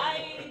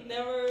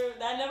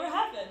 that never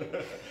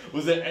happened.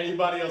 Was there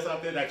anybody else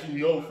out there that you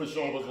know for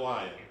sure was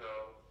lying?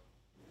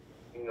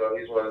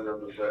 He's one of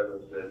them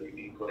defenders that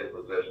he plays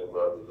possession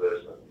by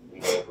possession,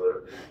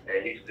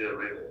 and he's still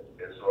in it.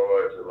 It's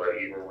hard to,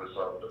 even with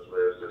some of the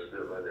players that's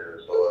still in there,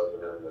 it's hard for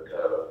them to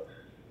kind of,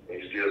 and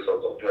he's still so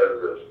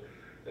competitive,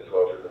 it's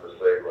hard for them to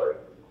say,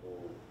 who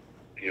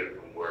gives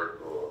them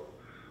work or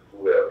who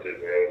have good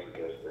games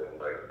against them.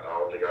 I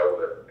don't think I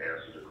would have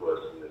answered the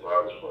question if I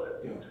was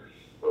playing. Yeah.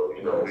 So,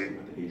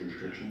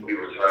 we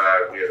were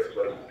tired, we had to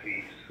play some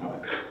peace, so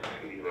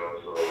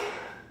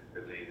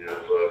it's easier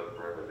for us to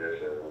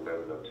reminisce and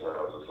remember them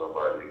times of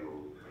somebody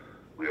who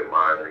we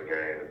admired their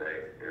game, and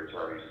every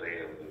time you see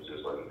him, it was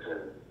just like you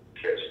couldn't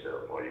catch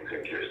them, or you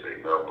couldn't catch their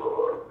number,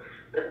 or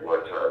at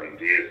one time you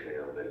did see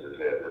them, they just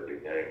had that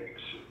big game.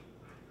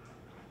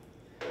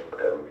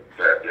 And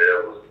back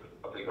there was,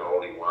 I think, the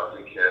only one. I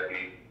think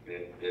Kathy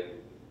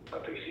didn't. I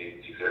think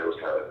she said it was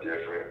kind of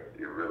different.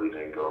 It really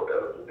didn't go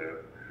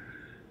elegant. I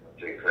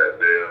think Pat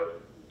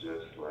Bev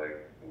just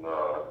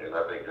nah, and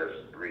I think that's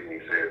the reason he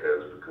said that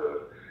is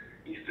because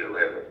he's still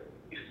in it.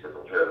 He's still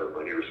competitive,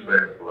 but he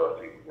respects a lot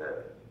of people now.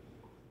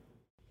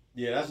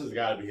 Yeah, that's just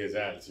got to be his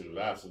attitude,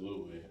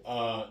 absolutely.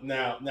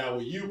 Now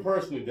with you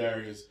personally,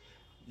 Darius,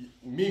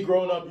 me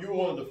growing up, you were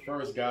one of the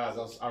first guys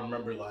I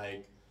remember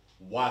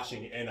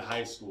watching in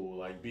high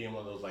school, being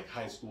one of those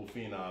high school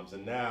phenoms.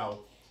 And now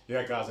you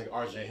got guys like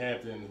RJ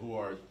Hampton who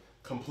are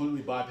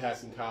completely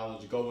bypassing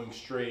college, going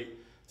straight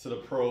to the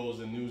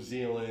pros in New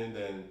Zealand,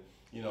 and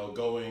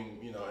going,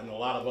 and a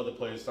lot of other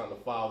players starting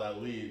to follow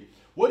that lead.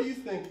 What do you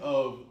think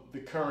of the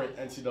current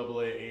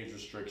NCAA age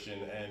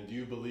restriction, and do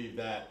you believe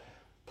that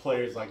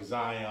players like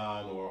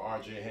Zion or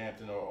RJ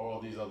Hampton or all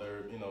these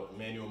other,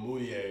 Emmanuel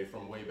Mudiay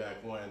from way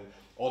back when,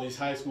 all these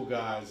high school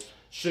guys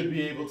should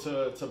be able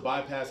to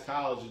bypass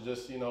college and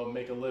just,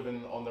 make a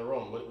living on their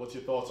own? What's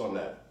your thoughts on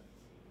that?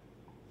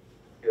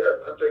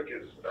 Yeah, I think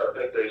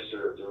they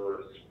should do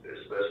it,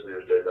 especially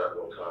if they're not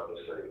going to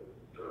compensate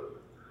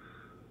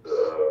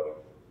the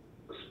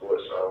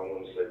sports. I don't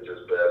want to say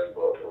just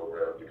basketball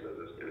program because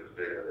it's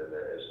bigger than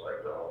that. It's like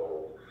the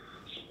whole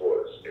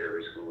sports.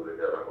 Every school they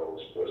got a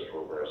whole sports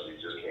program, so you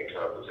just can't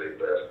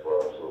compensate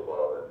basketball and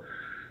football and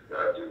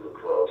not do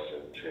lacrosse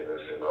and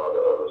tennis and all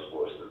the other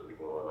sports that be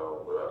going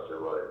on. But I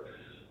feel like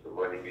the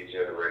money be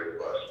generated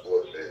by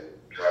sports and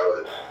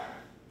college,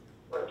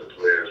 like the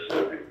players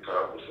should be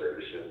compensated.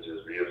 It shouldn't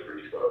just be a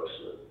free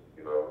scholarship.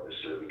 You know, it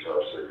should be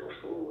compensated for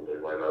food. They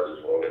might not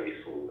just want to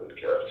eat food in the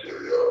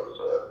cafeteria all the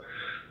time.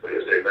 But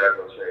if they're not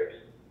going to change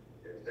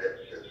in that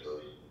sense of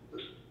it,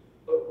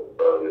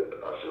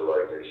 I feel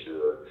like they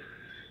should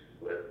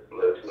let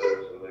us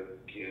and the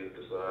kids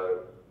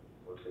decide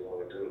what they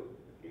want to do.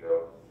 You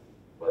know,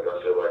 like I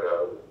feel like I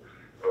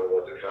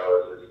went to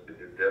college.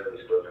 It's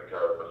definitely stuff in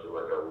college. I feel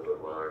like I would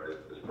have learned.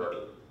 It's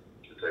nothing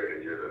to take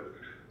a year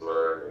to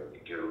learn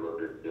and get a little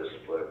bit of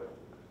discipline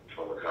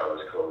from a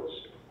college coach.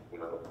 You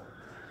know,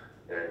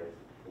 and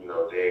you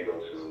know, they ain't go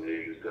to the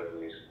league. It's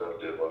definitely stuff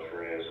that my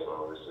friends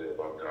always say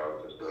about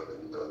college and stuff.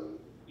 And you know,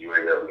 you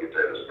ain't never get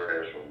that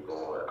experience from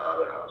going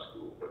out of high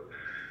school. But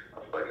I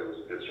feel like it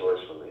was a good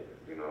choice for me.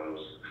 You know, it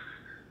was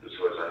the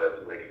choice I had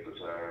to make at the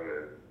time,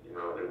 and you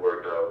know, it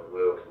worked out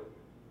well for me.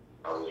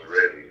 I was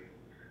ready,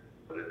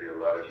 but there'd be a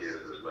lot of kids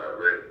that's not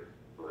ready.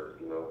 But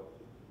you know,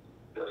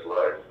 that's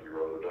life. You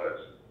roll the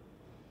dice.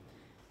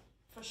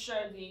 For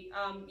sure, D.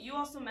 You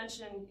also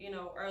mentioned, you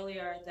know,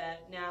 earlier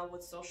that now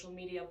with social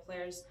media,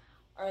 players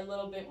are a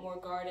little bit more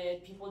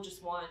guarded. People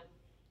just want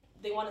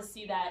to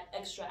see that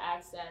extra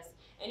access.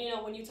 And, you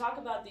know, when you talk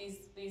about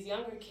these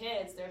younger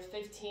kids, they're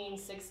 15,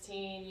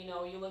 16, you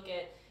know, you look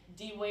at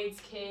D Wade's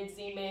kids,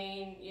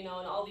 Z-Main, you know,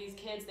 and all these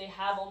kids, they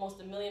have almost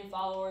 1 million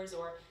followers,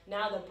 or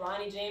now that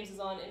Bronny James is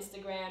on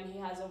Instagram, he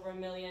has over 1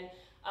 million.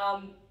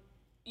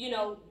 You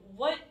know,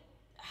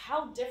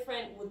 how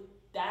different would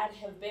that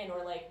have been?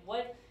 Or like,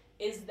 what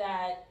is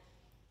that,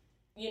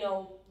 you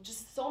know,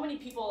 just so many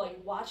people like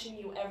watching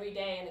you every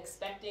day and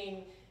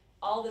expecting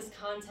all this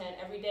content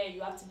every day.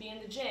 You have to be in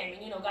the gym.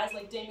 And, you know, guys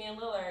like Damian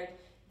Lillard,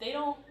 they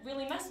don't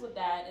really mess with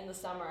that in the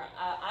summer.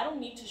 I don't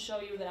need to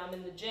show you that I'm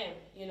in the gym,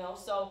 you know?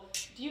 So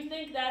do you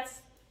think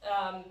that's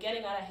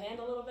getting out of hand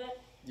a little bit?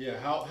 Yeah,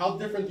 how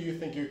different do you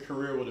think your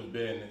career would have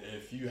been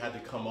if you had to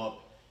come up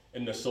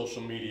in the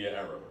social media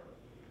era?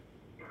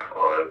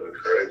 Oh, it'd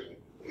been crazy.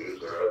 It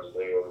was the hardest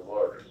thing on the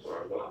market, so I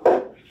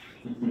know.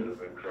 It would have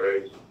been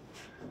crazy.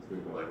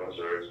 Like, my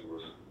jersey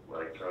was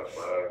like top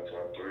 5,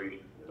 top 3,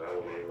 and I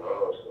wasn't even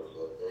lost. I was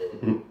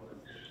like,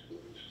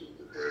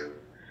 stupid crazy.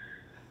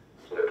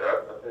 But I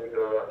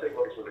think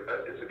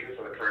it's a gift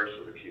and a curse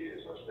for the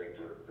kids. I think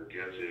the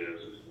gift is,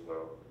 you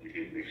know, you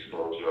get the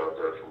exposure out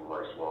there from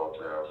like small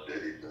town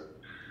cities, and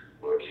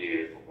where a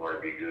kid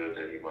might be good,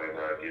 that he might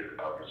not get an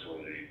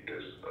opportunity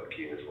as a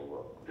kid from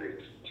a big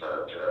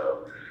time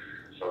town.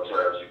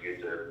 Sometimes you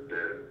get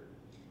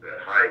that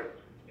hype,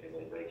 and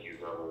they make you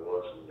number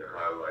one from your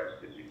highlights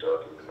because you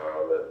dunking and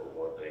all that. But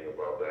one thing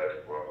about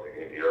basketball,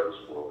 like any other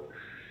sport,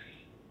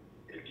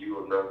 if you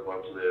are number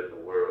one player in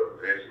the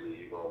world, eventually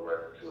you're going to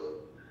run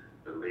into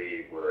the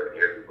league where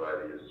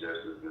everybody is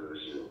just as good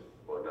as you,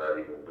 or not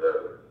even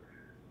better.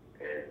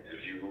 And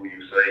if you who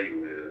you say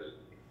you is,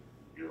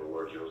 it'll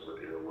work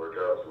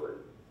out for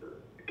you.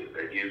 If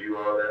they give you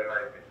all that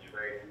hype and you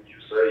ain't who you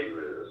say you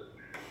is,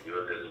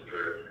 you'll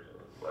disappear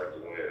like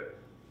the wind.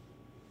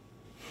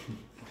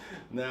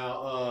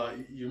 Now,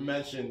 you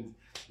mentioned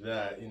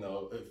that, you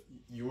know, if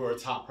you were a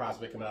top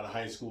prospect coming out of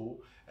high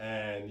school,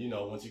 and, you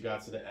know, once you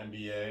got to the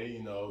NBA,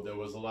 you know, there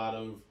was a lot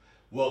of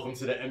welcome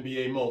to the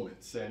NBA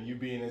moments. And you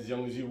being as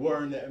young as you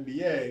were in the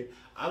NBA,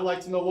 I'd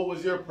like to know, what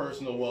was your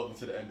personal welcome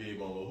to the NBA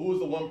moment? Who was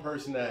the one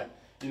person that,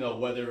 you know,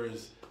 whether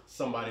it's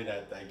somebody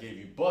that gave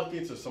you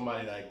buckets, or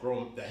somebody that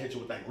hit you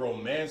with that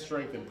grown man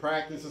strength in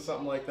practice or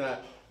something like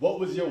that, what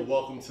was your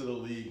welcome to the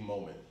league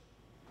moment?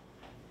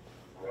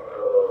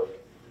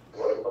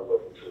 One of my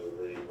welcome to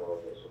the league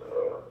moments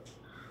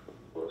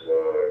was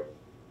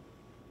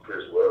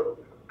Chris Webber.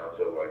 I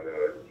felt like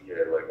he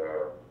had like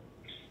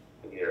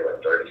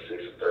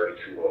 36 or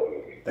 32 on me.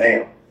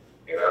 Damn.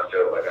 And I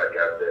felt like I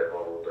got that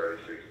whole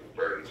 36 and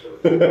 32.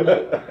 You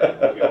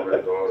don't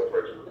really go on a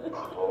person a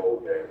whole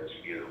game, but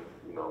you get,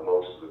 you know,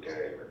 most of the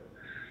game. And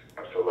I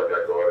feel like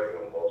I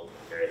guarded him most of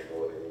the game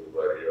more than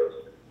anybody else.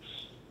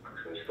 I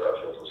couldn't stop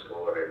him from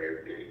scoring,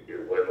 and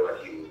it wasn't like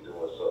he was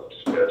doing something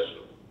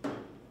special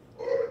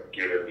or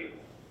giving me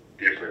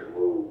different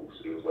moves.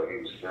 It was like he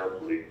was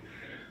simply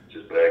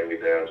just bagging me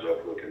down,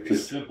 jump looking.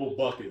 Just simple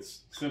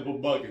buckets. Simple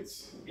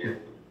buckets. Yeah,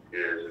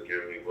 just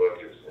giving me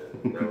buckets,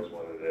 and that was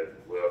one of the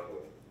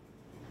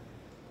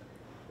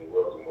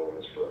welcome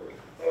moments for me.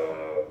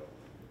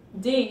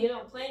 D, you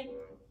know, playing.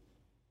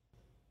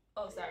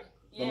 Oh, sorry.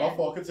 Yeah. No, my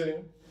fault.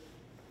 Continue.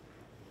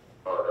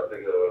 I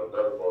think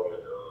another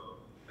moment.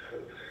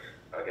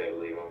 I can't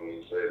believe I'm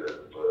going to say that,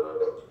 but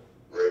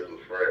Ray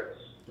LaFrance.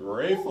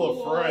 Ray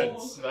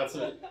LaFrance.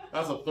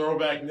 That's a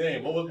throwback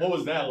name. What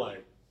was that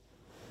like?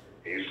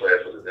 He was playing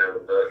for the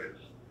Denver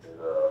Nuggets, and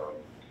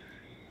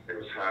it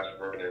was high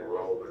spring and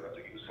rolling. I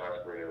think he was high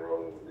spring and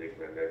rolling with Nick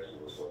Van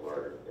Exel or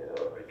somebody. And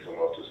he come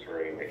off the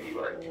screen and he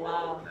like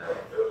wow. down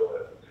the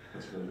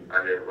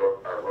middle.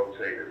 I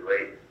rotated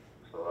late,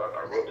 so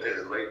I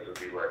rotated late to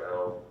be like, I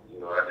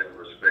didn't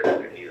respect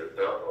that he had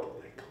dunked on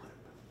me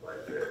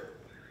like that,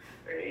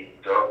 and he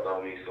dunked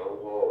on me so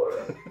hard.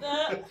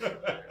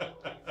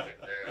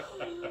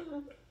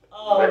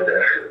 Oh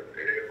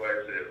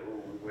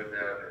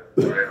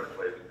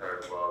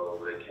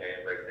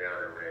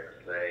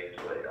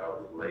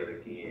late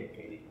again,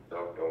 and he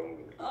dunked on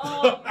me.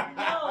 Oh no,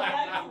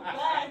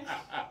 back.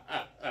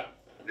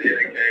 Then it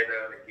came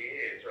down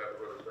again, trying to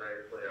run the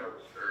same play. I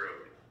was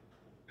early.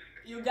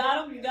 You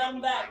got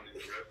him back.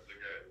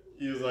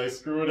 He was like,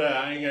 screw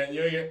that. You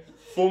ain't get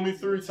fool me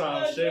 3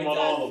 times. Shame on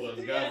all of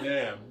us.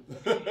 Goddamn.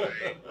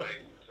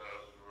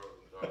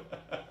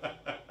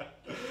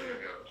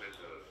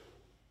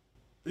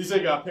 You say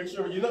you got a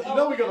picture? You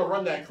know we're gonna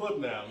run that clip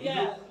now.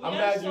 Yeah. I'm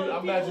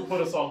mad you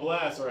put us on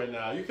blast right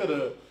now. You could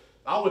have.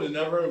 I would have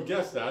never have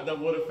guessed that. I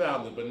never would have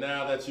found it. But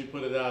now that you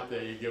put it out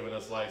there, you're giving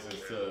us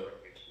license to.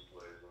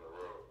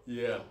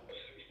 Yeah.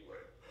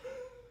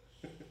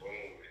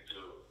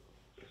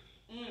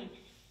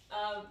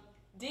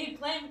 D,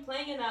 playing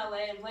in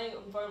LA and playing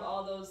in front of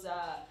all those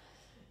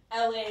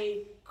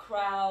LA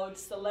crowd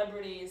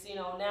celebrities, you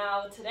know,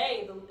 now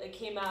today it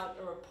came out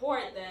a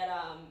report that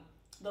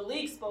the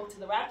league spoke to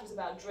the Raptors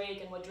about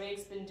Drake and what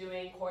Drake's been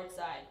doing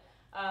courtside.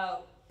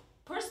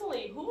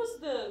 Personally, who was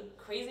the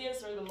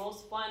craziest or the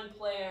most fun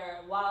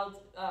player,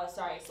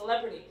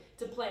 celebrity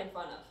to play in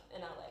front of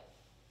in LA?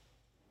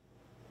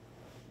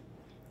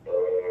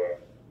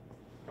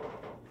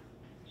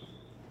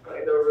 I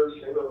ain't never really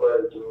seen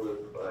nobody do it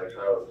like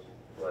how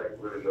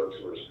really go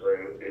to a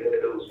string.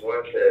 It was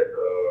one cat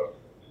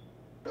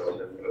that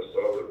was in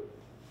Minnesota,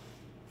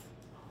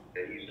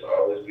 and he used to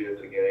always be at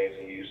the games.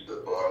 And he used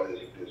to ball his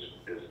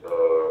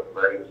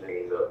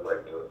magazine up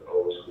like the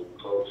old school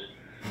coach.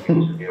 He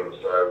used to be on the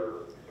side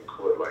of the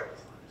court, like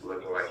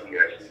looking like he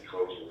actually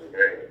coaching the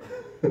game.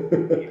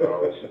 He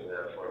always used to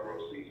have front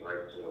row seats. I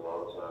used to see him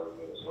all the time in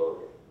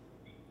Minnesota.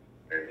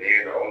 And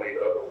then the only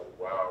other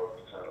wild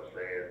kind of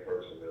fan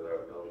person that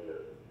I know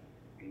that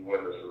he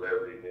wasn't a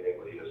celebrity then,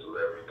 but he a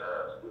celebrity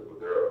now, Clipper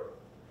Darrell.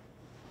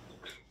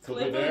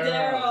 Clipper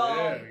Darrell.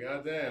 Yeah,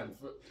 goddamn.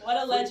 What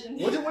a legend.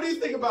 What do you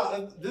think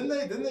about? Didn't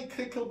they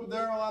kick Clipper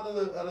Darrell out of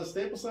the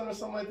Staples Center or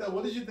something like that?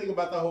 What did you think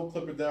about that whole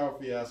Clipper Darrell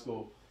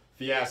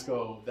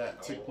fiasco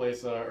that took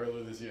place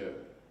earlier this year?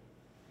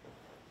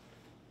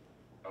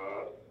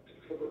 I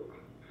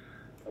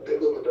think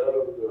Clipper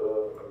Darrell was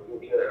a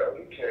good cat.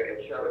 He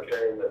kind of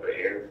came at the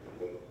end,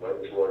 right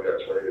before I got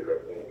traded, I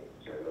think.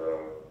 And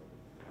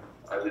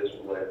I just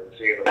went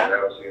seeing him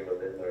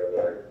in there,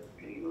 like,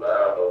 he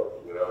loud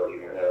without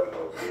even having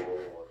no goal.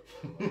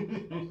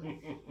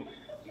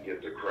 To get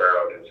the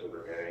crowd into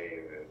the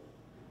game, and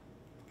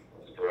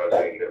I'm surprised he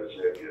ain't got a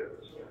check yet.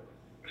 So.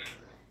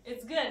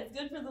 It's good. It's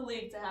good for the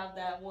league to have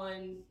that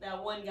one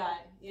guy,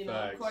 you know,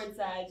 Facts.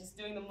 courtside, just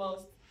doing the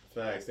most.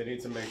 Facts. They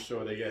need to make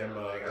sure they get him.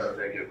 I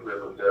think if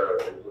Clipper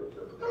Darrell on the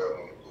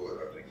court,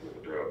 I think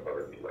Clipper Darrell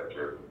probably be like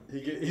Jordan.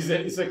 He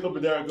said Clipper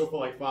Darrell go for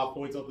like 5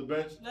 points off the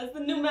bench. That's the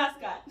new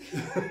mascot.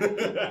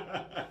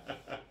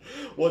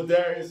 Well,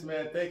 Darius,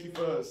 man, thank you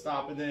for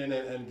stopping in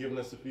and giving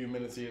us a few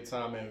minutes of your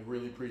time, man. We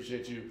really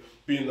appreciate you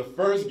being the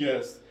first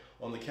guest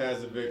on the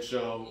Kaz and Vic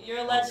show. You're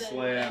a legend.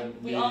 Slam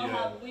we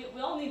Media.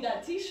 we all need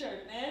that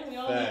T-shirt, man. We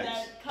all Facts. need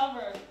that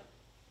cover.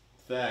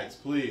 Thanks,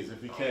 please,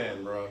 if you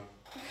can, bro.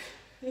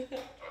 Thank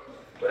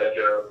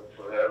y'all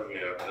for having me.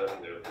 I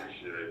definitely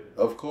appreciate it.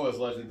 Of course,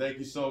 legend. Thank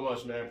you so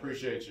much, man.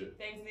 Appreciate you.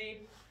 Thanks,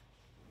 D.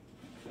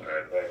 All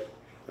right,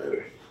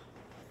 thanks.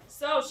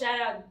 So shout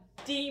out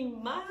D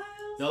Miles.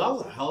 Yo, that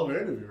was a hell of an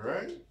interview,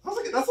 right? I was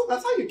like,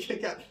 that's how you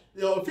kick out.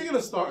 Yo, if you're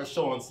gonna start a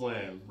show on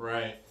Slam,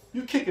 right?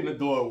 You kick in the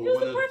door with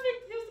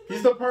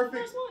He's the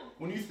perfect. first one.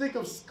 When you think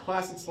of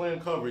classic Slam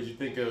coverage, you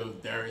think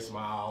of Darius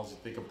Miles, you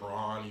think of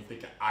Braun, you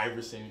think of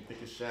Iverson, you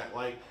think of Shaq.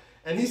 Like,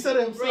 and he said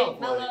it himself.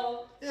 Great,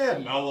 Melo. Yeah,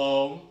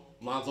 Melo,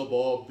 Lonzo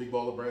Ball, Big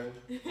Baller Brand,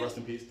 rest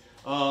in peace.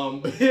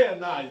 Yeah,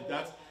 nah,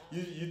 that's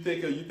you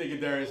think of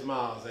Darius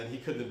Miles, and he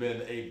couldn't have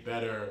been a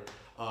better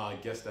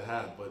guest to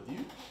have. But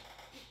you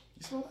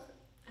smell that?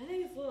 I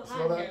think it's a little Smell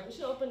hot that? here. We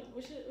should open.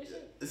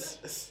 It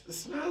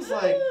smells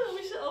like.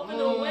 We should open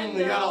the window.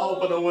 We gotta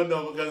open the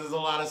window because there's a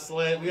lot of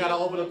slander. We gotta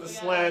open up the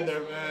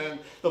slander, man.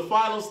 The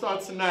finals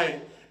start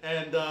tonight,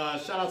 and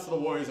shout out to the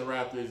Warriors and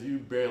Raptors. You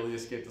barely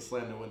escaped the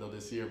slander window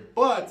this year,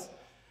 but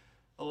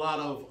a lot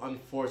of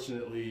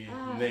unfortunately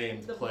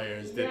named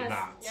players did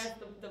not. Yes,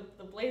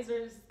 the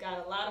Blazers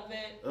got a lot of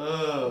it.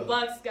 Ugh. The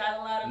Bucks got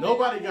a lot of it.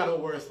 Nobody got it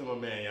worse than my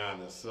man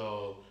Giannis.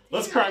 So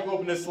let's crack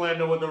open this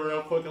slander window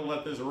real quick and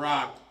let this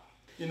rock.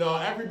 You know,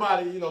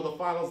 everybody, you know, the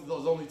finals,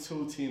 there's only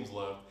 2 teams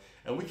left.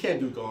 And we can't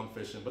do Gone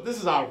Fishing, but this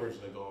is our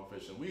version of Gone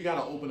Fishing. We got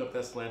to open up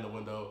that slander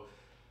window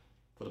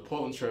for the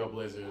Portland Trail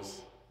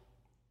Blazers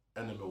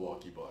and the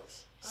Milwaukee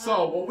Bucks.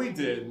 So what we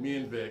did, me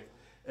and Vic,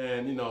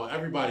 and, you know,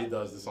 everybody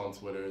does this on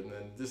Twitter, and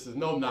then this is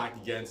no knock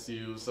against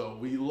you, so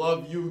we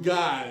love you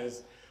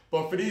guys.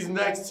 But for these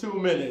next 2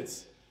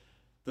 minutes,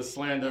 the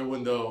slander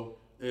window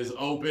is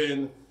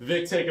open.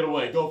 Vic, take it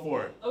away. Go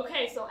for it.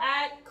 Okay, so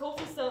at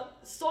Kofi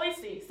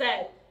Soisi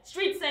said,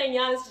 street saying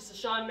Giannis just a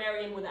Sean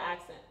Marion with an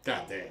accent.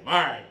 God damn.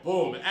 All right,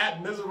 boom.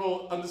 At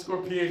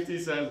miserable_PhD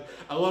says,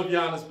 I love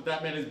Giannis, but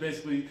that man is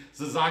basically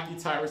Sasaki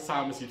Tyrus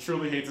Thomas. You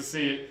truly hate to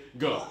see it.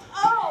 Go.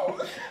 Oh!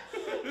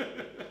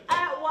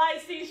 At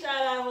YC,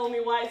 shout out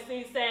homie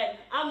YC, said,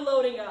 I'm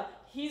loading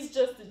up. He's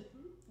just a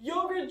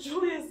Yogurt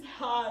Julius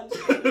Hodge.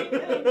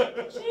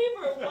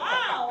 Chamber,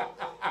 wow.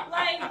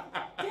 Like,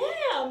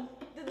 damn.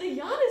 The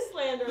Giannis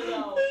slander,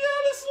 though. The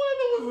Giannis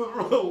slander was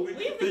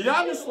elite. The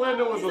Giannis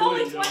slander was He's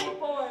only elite.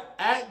 24.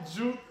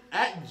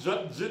 At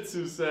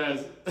Jitsu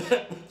says,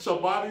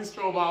 Chobani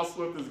Stromile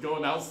Swift is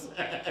going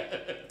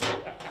outside.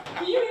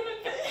 You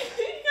couldn't even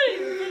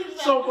finish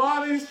that.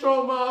 Chobani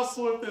Stromile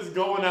Swift is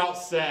going out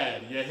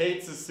sad. You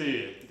hate to see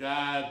it.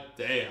 God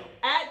damn.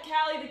 At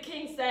Callie the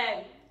King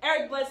said,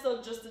 Eric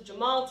Bledsoe just a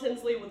Jamal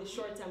Tinsley with a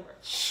short temper.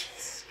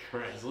 Jesus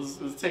Christ.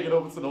 Let's take it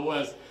over to the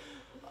West.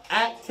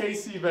 At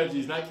KC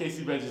Veggies, not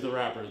KC Veggies the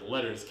rapper, the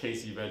letters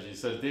KC Veggies,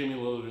 says Damian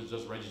Lillard is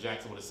just Reggie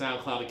Jackson with a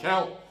SoundCloud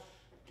account.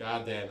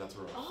 God damn, that's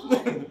rough.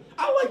 Oh.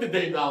 I like the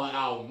Dame Dollar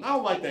album. I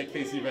don't like that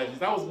KC Veggies.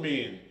 That was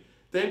mean.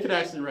 Dame can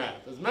actually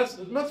rap. As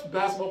much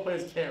basketball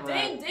players can't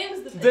rap.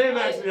 Dame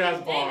actually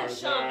has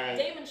bars.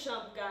 Dame and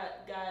Shump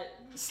got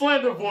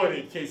slander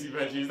voided, KC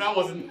Veggies. That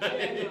wasn't nice.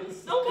 Yeah, no.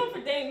 Don't come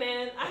for Dame,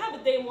 man. I have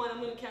a Dame one. I'm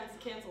gonna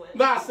cancel it.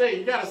 Nah, say it.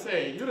 You gotta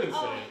say it. You didn't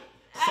say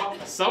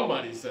it.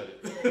 Somebody said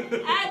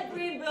it. At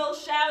Green Bill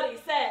Shouty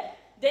said,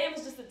 Dame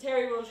is just a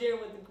Terry Rozier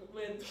with the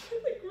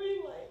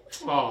green light.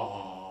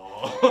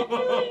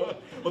 Aww.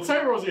 Well,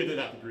 Terry Rozier did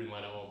have the green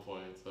light at one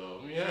point,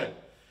 so yeah.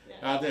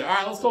 Out there. All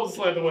right, let's close the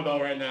slander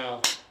window right now.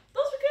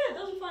 Those were good.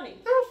 Those were funny.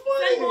 They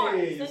were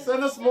funny.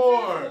 Send us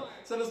more.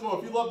 Send us more.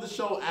 If you love the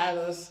show, add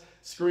us.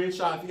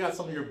 Screenshot. If you got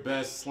some of your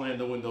best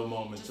slander window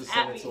moments, just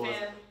send it to us.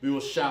 We will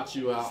shout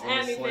you out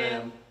on the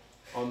slam.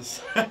 On the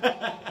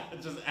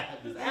just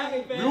add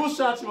me. We will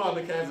shout you out on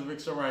the Kaz and Vic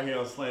show right here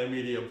on Slam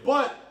Media.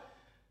 But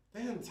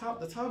man,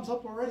 the time's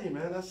up already,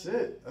 man. That's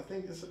it. I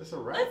think it's a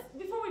wrap.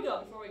 Before we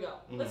go,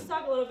 let's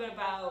talk a little bit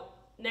about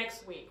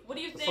next week. What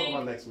do you think? Let's talk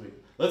about next week.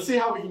 Let's see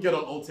how we can get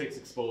our old takes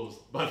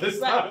exposed by this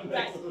time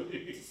next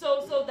week.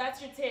 So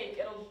that's your take.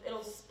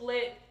 It'll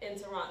split in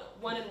Toronto,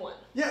 1-1.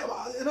 Yeah,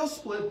 it'll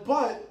split,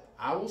 but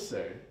I will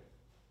say,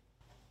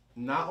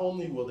 not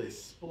only will they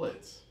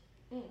split,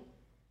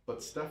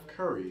 but Steph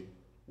Curry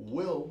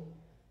will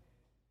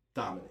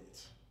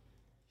dominate.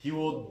 He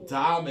will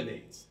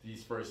dominate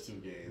these first two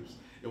games.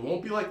 It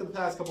won't be like the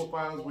past couple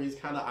finals where he's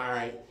kind of all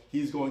right.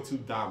 He's going to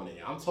dominate.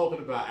 I'm talking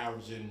about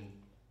averaging.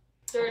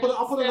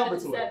 I'll put a number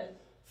to it.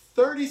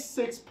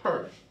 36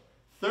 per.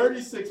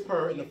 36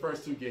 per in the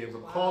first two games.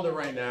 I'm calling it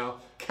right now.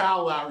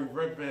 Kyle Lowry,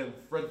 Fred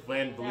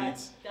Van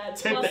Vliet,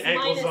 tip the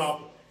ankles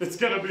up. It's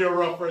going to be a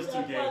rough first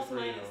two games for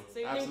you.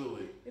 So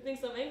Absolutely. You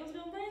think some ankles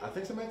going to break? I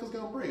think some ankles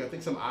going to break. I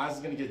think some eyes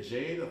is going to get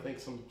jade. I think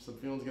some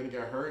feelings going to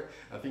get hurt.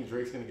 I think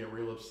Drake's going to get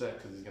real upset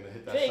because he's going to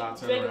hit that shot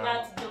turnaround. Drake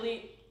about to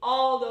delete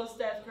all those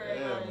Steph Curry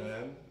lines. Yeah,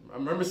 man. I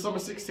remember summer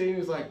 16, he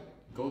was like,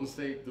 Golden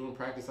State doing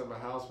practice at my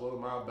house. What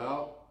am I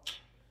about?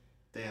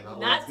 Damn,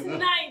 Not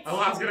tonight.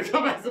 Allah's going to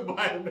come back to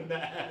bite him in the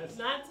ass.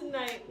 Not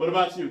tonight. What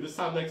about you? This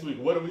time next week,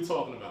 what are we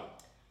talking about?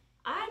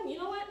 You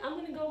know what? I'm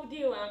gonna go with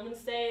you. I'm gonna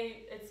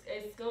say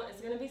it's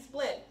gonna be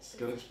split. It's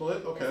gonna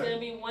split. Okay. It's gonna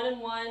be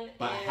 1-1.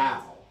 But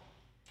how?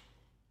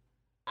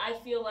 I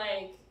feel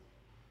like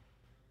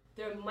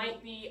there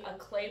might be a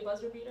Clay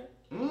buzzer beater.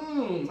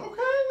 Okay.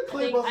 The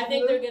Clay buzzer beater. I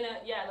think they're gonna,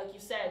 like you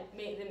said,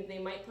 they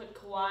might put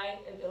Kawhi.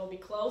 It'll be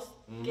close.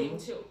 Game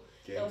 2.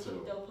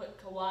 They'll put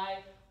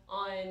Kawhi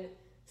on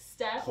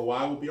Steph.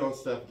 Kawhi will be on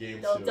Steph game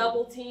 2. They'll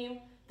double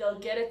team. They'll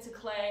get it to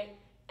Clay.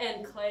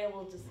 And Clay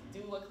will just do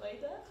what Clay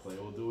does. Clay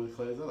will do what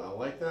Clay does. I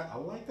like that. I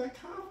like that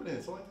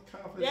confidence. I like the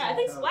confidence. Yeah, I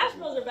think Splash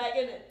Bros are back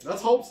in it.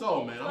 Let's hope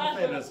so, man. I'm a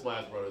fan of the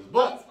Splash Brothers.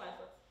 But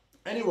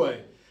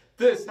anyway,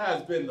 this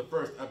has been the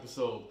first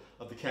episode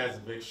of the Kaz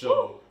and Vic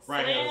show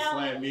right here on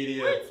Slam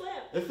Media. We're in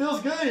Slam. It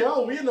feels good,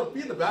 yo. We in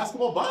the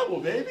basketball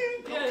Bible, baby.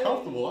 I'm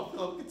comfortable. I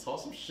feel like we can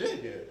talk some shit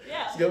here.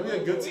 Yeah. It's gonna be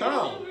a good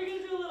time. We're gonna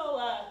do a little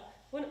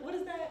what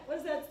is that? What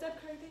is that Steph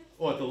Curry dance?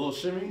 What, the little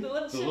shimmy? The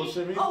little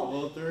shimmy? Oh, the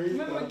little three?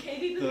 Remember when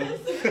Katie did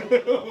this?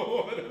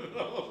 One of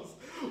those.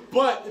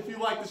 But if you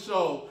like the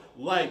show,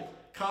 like,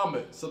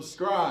 comment,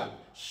 subscribe,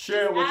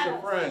 share with your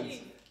friends,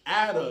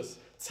 add us,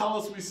 tell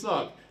us we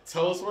suck,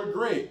 tell us we're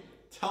great.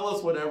 Tell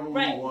us whatever we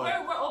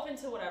want. We're open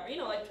to whatever.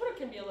 Like Twitter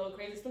can be a little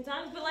crazy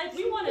sometimes, but like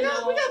we want to know.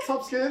 Yeah, we got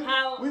tough skin.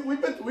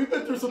 We've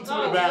been through some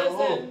Twitter battles.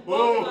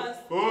 Both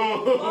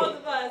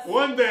of us.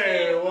 One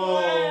day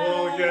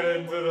we'll get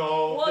into the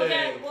whole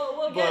thing.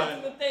 We'll get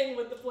into the thing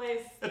with the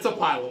place. It's a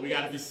pilot. We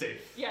gotta be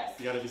safe. Yes.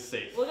 You gotta be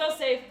safe. We'll go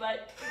safe,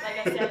 but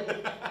like I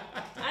said,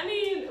 I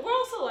mean, we're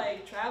also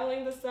like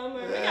traveling this summer.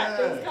 Yeah. We got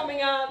things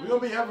coming up. We're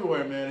gonna be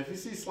everywhere, man. If you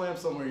see Slam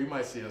somewhere, you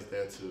might see us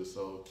there too.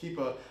 So keep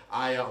an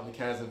eye out on the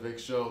Kaz and Vic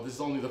show. This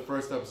is only the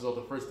first episode,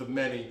 the first of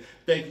many.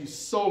 Thank you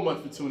so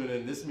much for tuning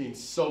in. This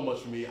means so much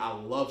for me. I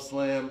love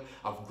Slam.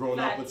 I've grown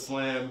up with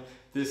Slam.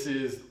 This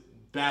is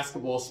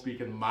basketball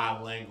speaking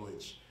my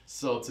language.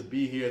 So to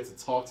be here to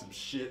talk some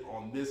shit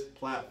on this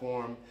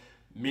platform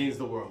means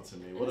the world to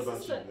me. What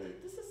about you,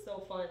 Vic? This is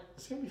so fun.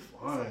 It's gonna be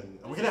fun.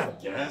 We're gonna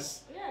have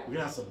guests. Yeah. We're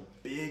gonna have some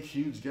big,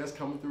 huge guests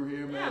coming through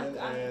here, man.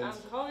 Yeah,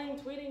 I'm calling,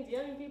 tweeting,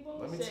 DMing people.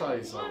 Let me tell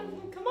you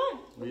something. Come on.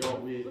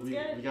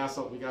 We got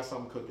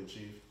something cooking,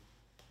 Chief.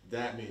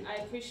 That me.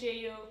 I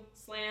appreciate you,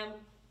 Slam.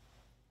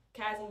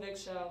 Kaz and Vic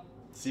Show.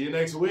 See you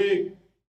next week.